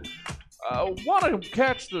Ford. Want to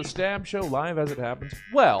catch the Stab Show live as it happens?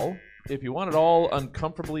 Well, if you want it all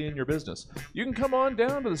uncomfortably in your business, you can come on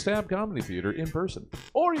down to the Stab Comedy Theater in person,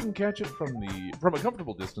 or you can catch it from a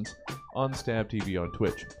comfortable distance on Stab TV on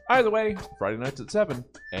Twitch. Either way, Friday nights at 7,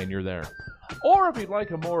 and you're there. Or if you'd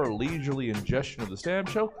like a more leisurely ingestion of the Stab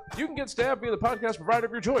Show, you can get Stab via the podcast provider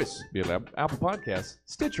of your choice, be it Apple Podcasts,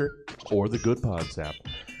 Stitcher, or the Good Pods app.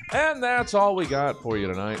 And that's all we got for you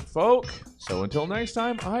tonight, folk. So until next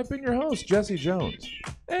time, I've been your host, Jesse Jones.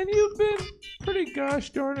 And you've been pretty gosh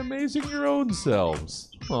darn amazing your own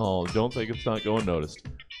selves. Oh, don't think it's not going noticed.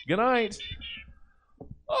 Good night.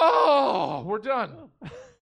 Oh, we're done.